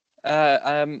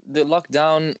 the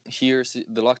lockdown here,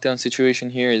 the lockdown situation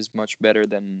here is much better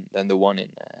than the one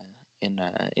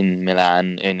in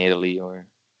Milan in Italy, or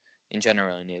in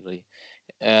general in Italy.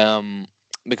 Um,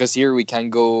 because here we can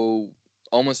go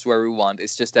almost where we want.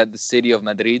 It's just that the city of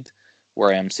Madrid,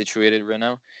 where I'm situated right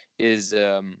now, is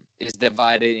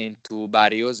divided into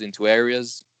barrios, into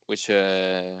areas, which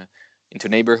into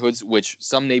neighborhoods, which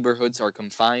some neighborhoods are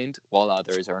confined while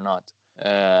others are not.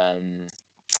 And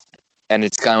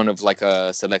it's kind of like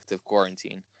a selective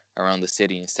quarantine around the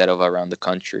city instead of around the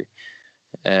country.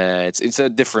 It's a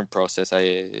different process.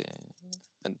 A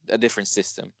different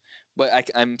system.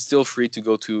 But I'm still free to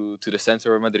go to the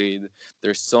center of Madrid.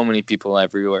 There's so many people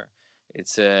everywhere.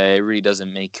 It really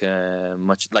doesn't make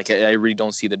much. Like I really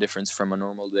don't see the difference from a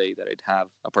normal day that I'd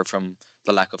have, apart from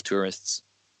the lack of tourists.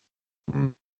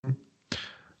 Mm.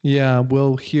 Yeah,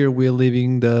 well, here we're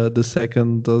living the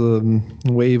second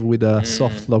wave with a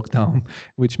soft lockdown,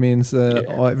 which means Yeah.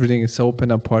 everything is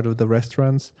open, a part of the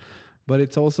restaurants. But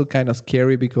it's also kind of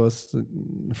scary because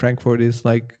Frankfurt is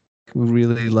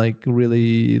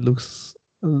really looks.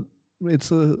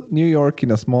 It's New York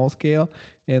in a small scale,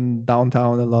 and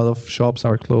downtown a lot of shops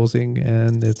are closing,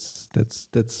 and that's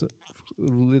a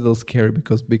little scary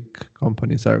because big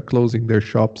companies are closing their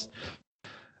shops.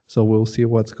 So we'll see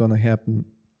what's gonna happen.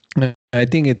 I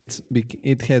think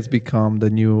it has become the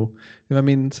new. I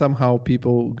mean, somehow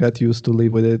people got used to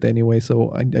live with it anyway.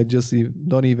 So I just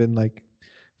don't even like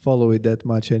follow it that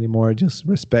much anymore. Just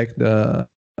respect the.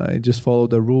 I just follow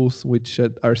the rules which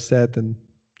are set and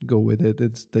go with it.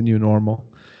 It's the new normal.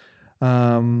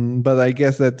 But I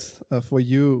guess that for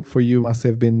you must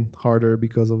have been harder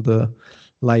because of the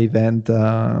live event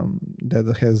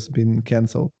that has been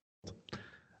canceled.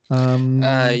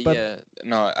 But Yeah,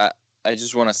 no, I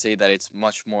just want to say that it's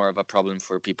much more of a problem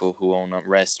for people who own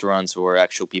restaurants or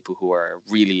actual people who are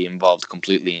really involved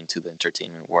completely into the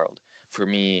entertainment world. For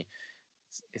me,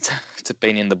 it's it's a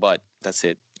pain in the butt. That's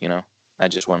it. I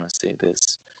just want to say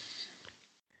this.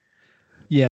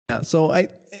 yeah, so I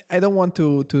don't want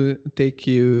to take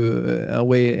you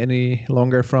away any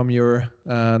longer from your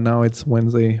now it's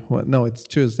Wednesday. Well, no, it's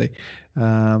Tuesday,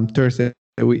 Thursday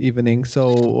evening.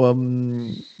 So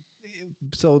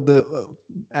the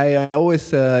I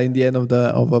always in the end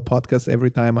of a podcast,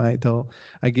 every time I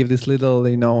give this little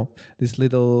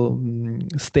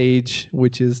stage,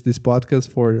 which is this podcast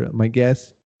for my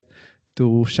guests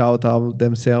to shout out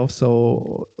themselves.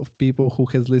 So people who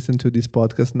has listened to this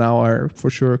podcast now are for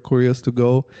sure curious to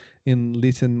go and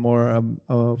listen more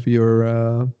of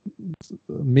your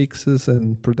mixes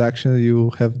and production you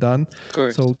have done. Of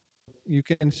course. So you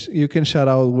can shout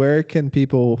out where can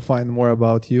people find more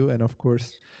about you, and of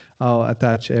course I'll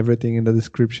attach everything in the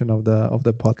description of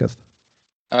the podcast.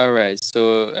 All right.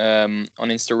 So on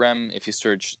Instagram, if you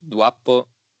search Duapo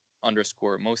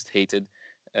 _ most hated,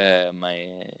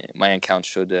 my account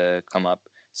should come up.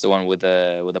 It's the one with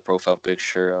a profile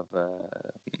picture of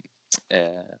a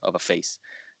face,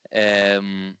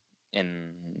 in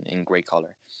gray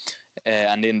color.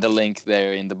 And in the link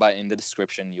there in the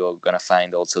description, you're gonna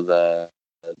find also the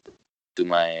to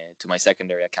my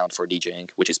secondary account for DJing,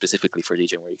 which is specifically for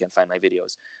DJing, where you can find my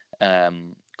videos,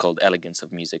 called Elegance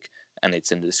of Music, and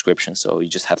it's in the description. So you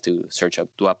just have to search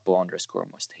up Duapo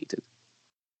 _ most hated.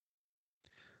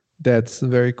 That's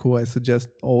very cool. I suggest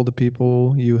all the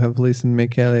people you have listened.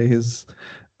 Michele is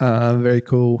a very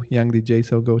cool young DJ,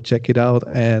 so go check it out.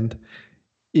 And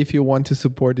if you want to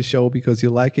support the show because you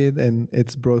like it and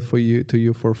it's brought to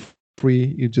you for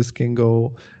free, you just can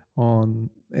go on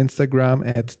Instagram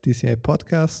at TCI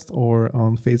Podcast, or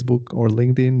on Facebook or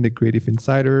LinkedIn, The Creative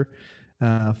Insider.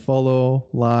 Follow,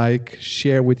 like,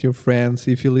 share with your friends.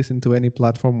 If you listen to any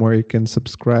platform where you can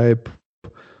subscribe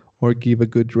or give a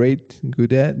good rate, do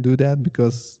that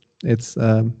because it's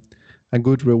a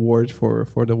good reward for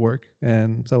the work.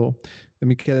 And so,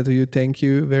 Michele, to you, thank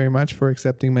you very much for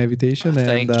accepting my invitation.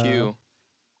 Thank you.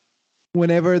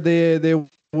 Whenever there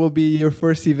will be your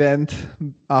first event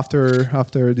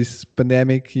after this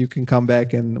pandemic, you can come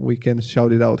back and we can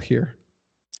shout it out here.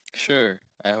 Sure.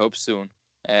 I hope soon.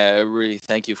 Really,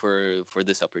 thank you for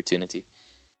this opportunity.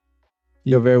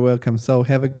 You're very welcome. So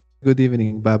have a good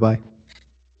evening. Bye bye.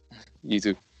 You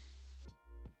too.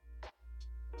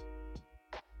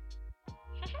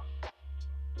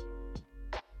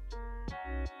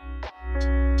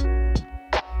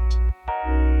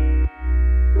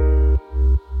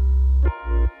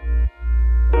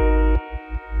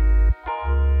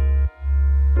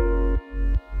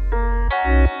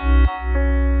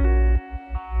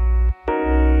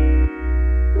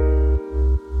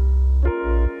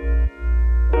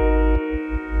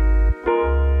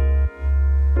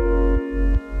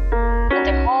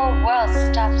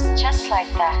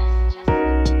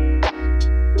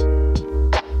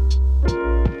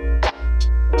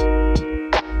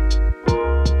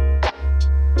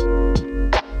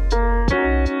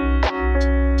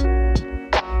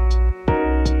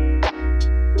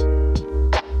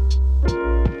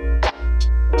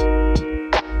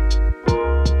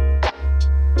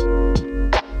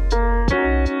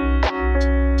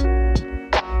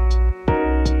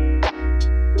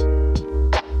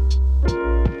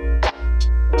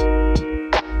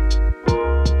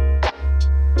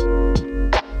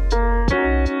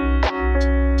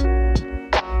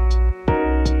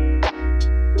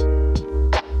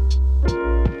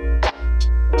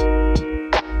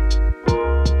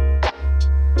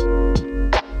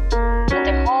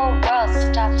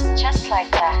 like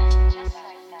that.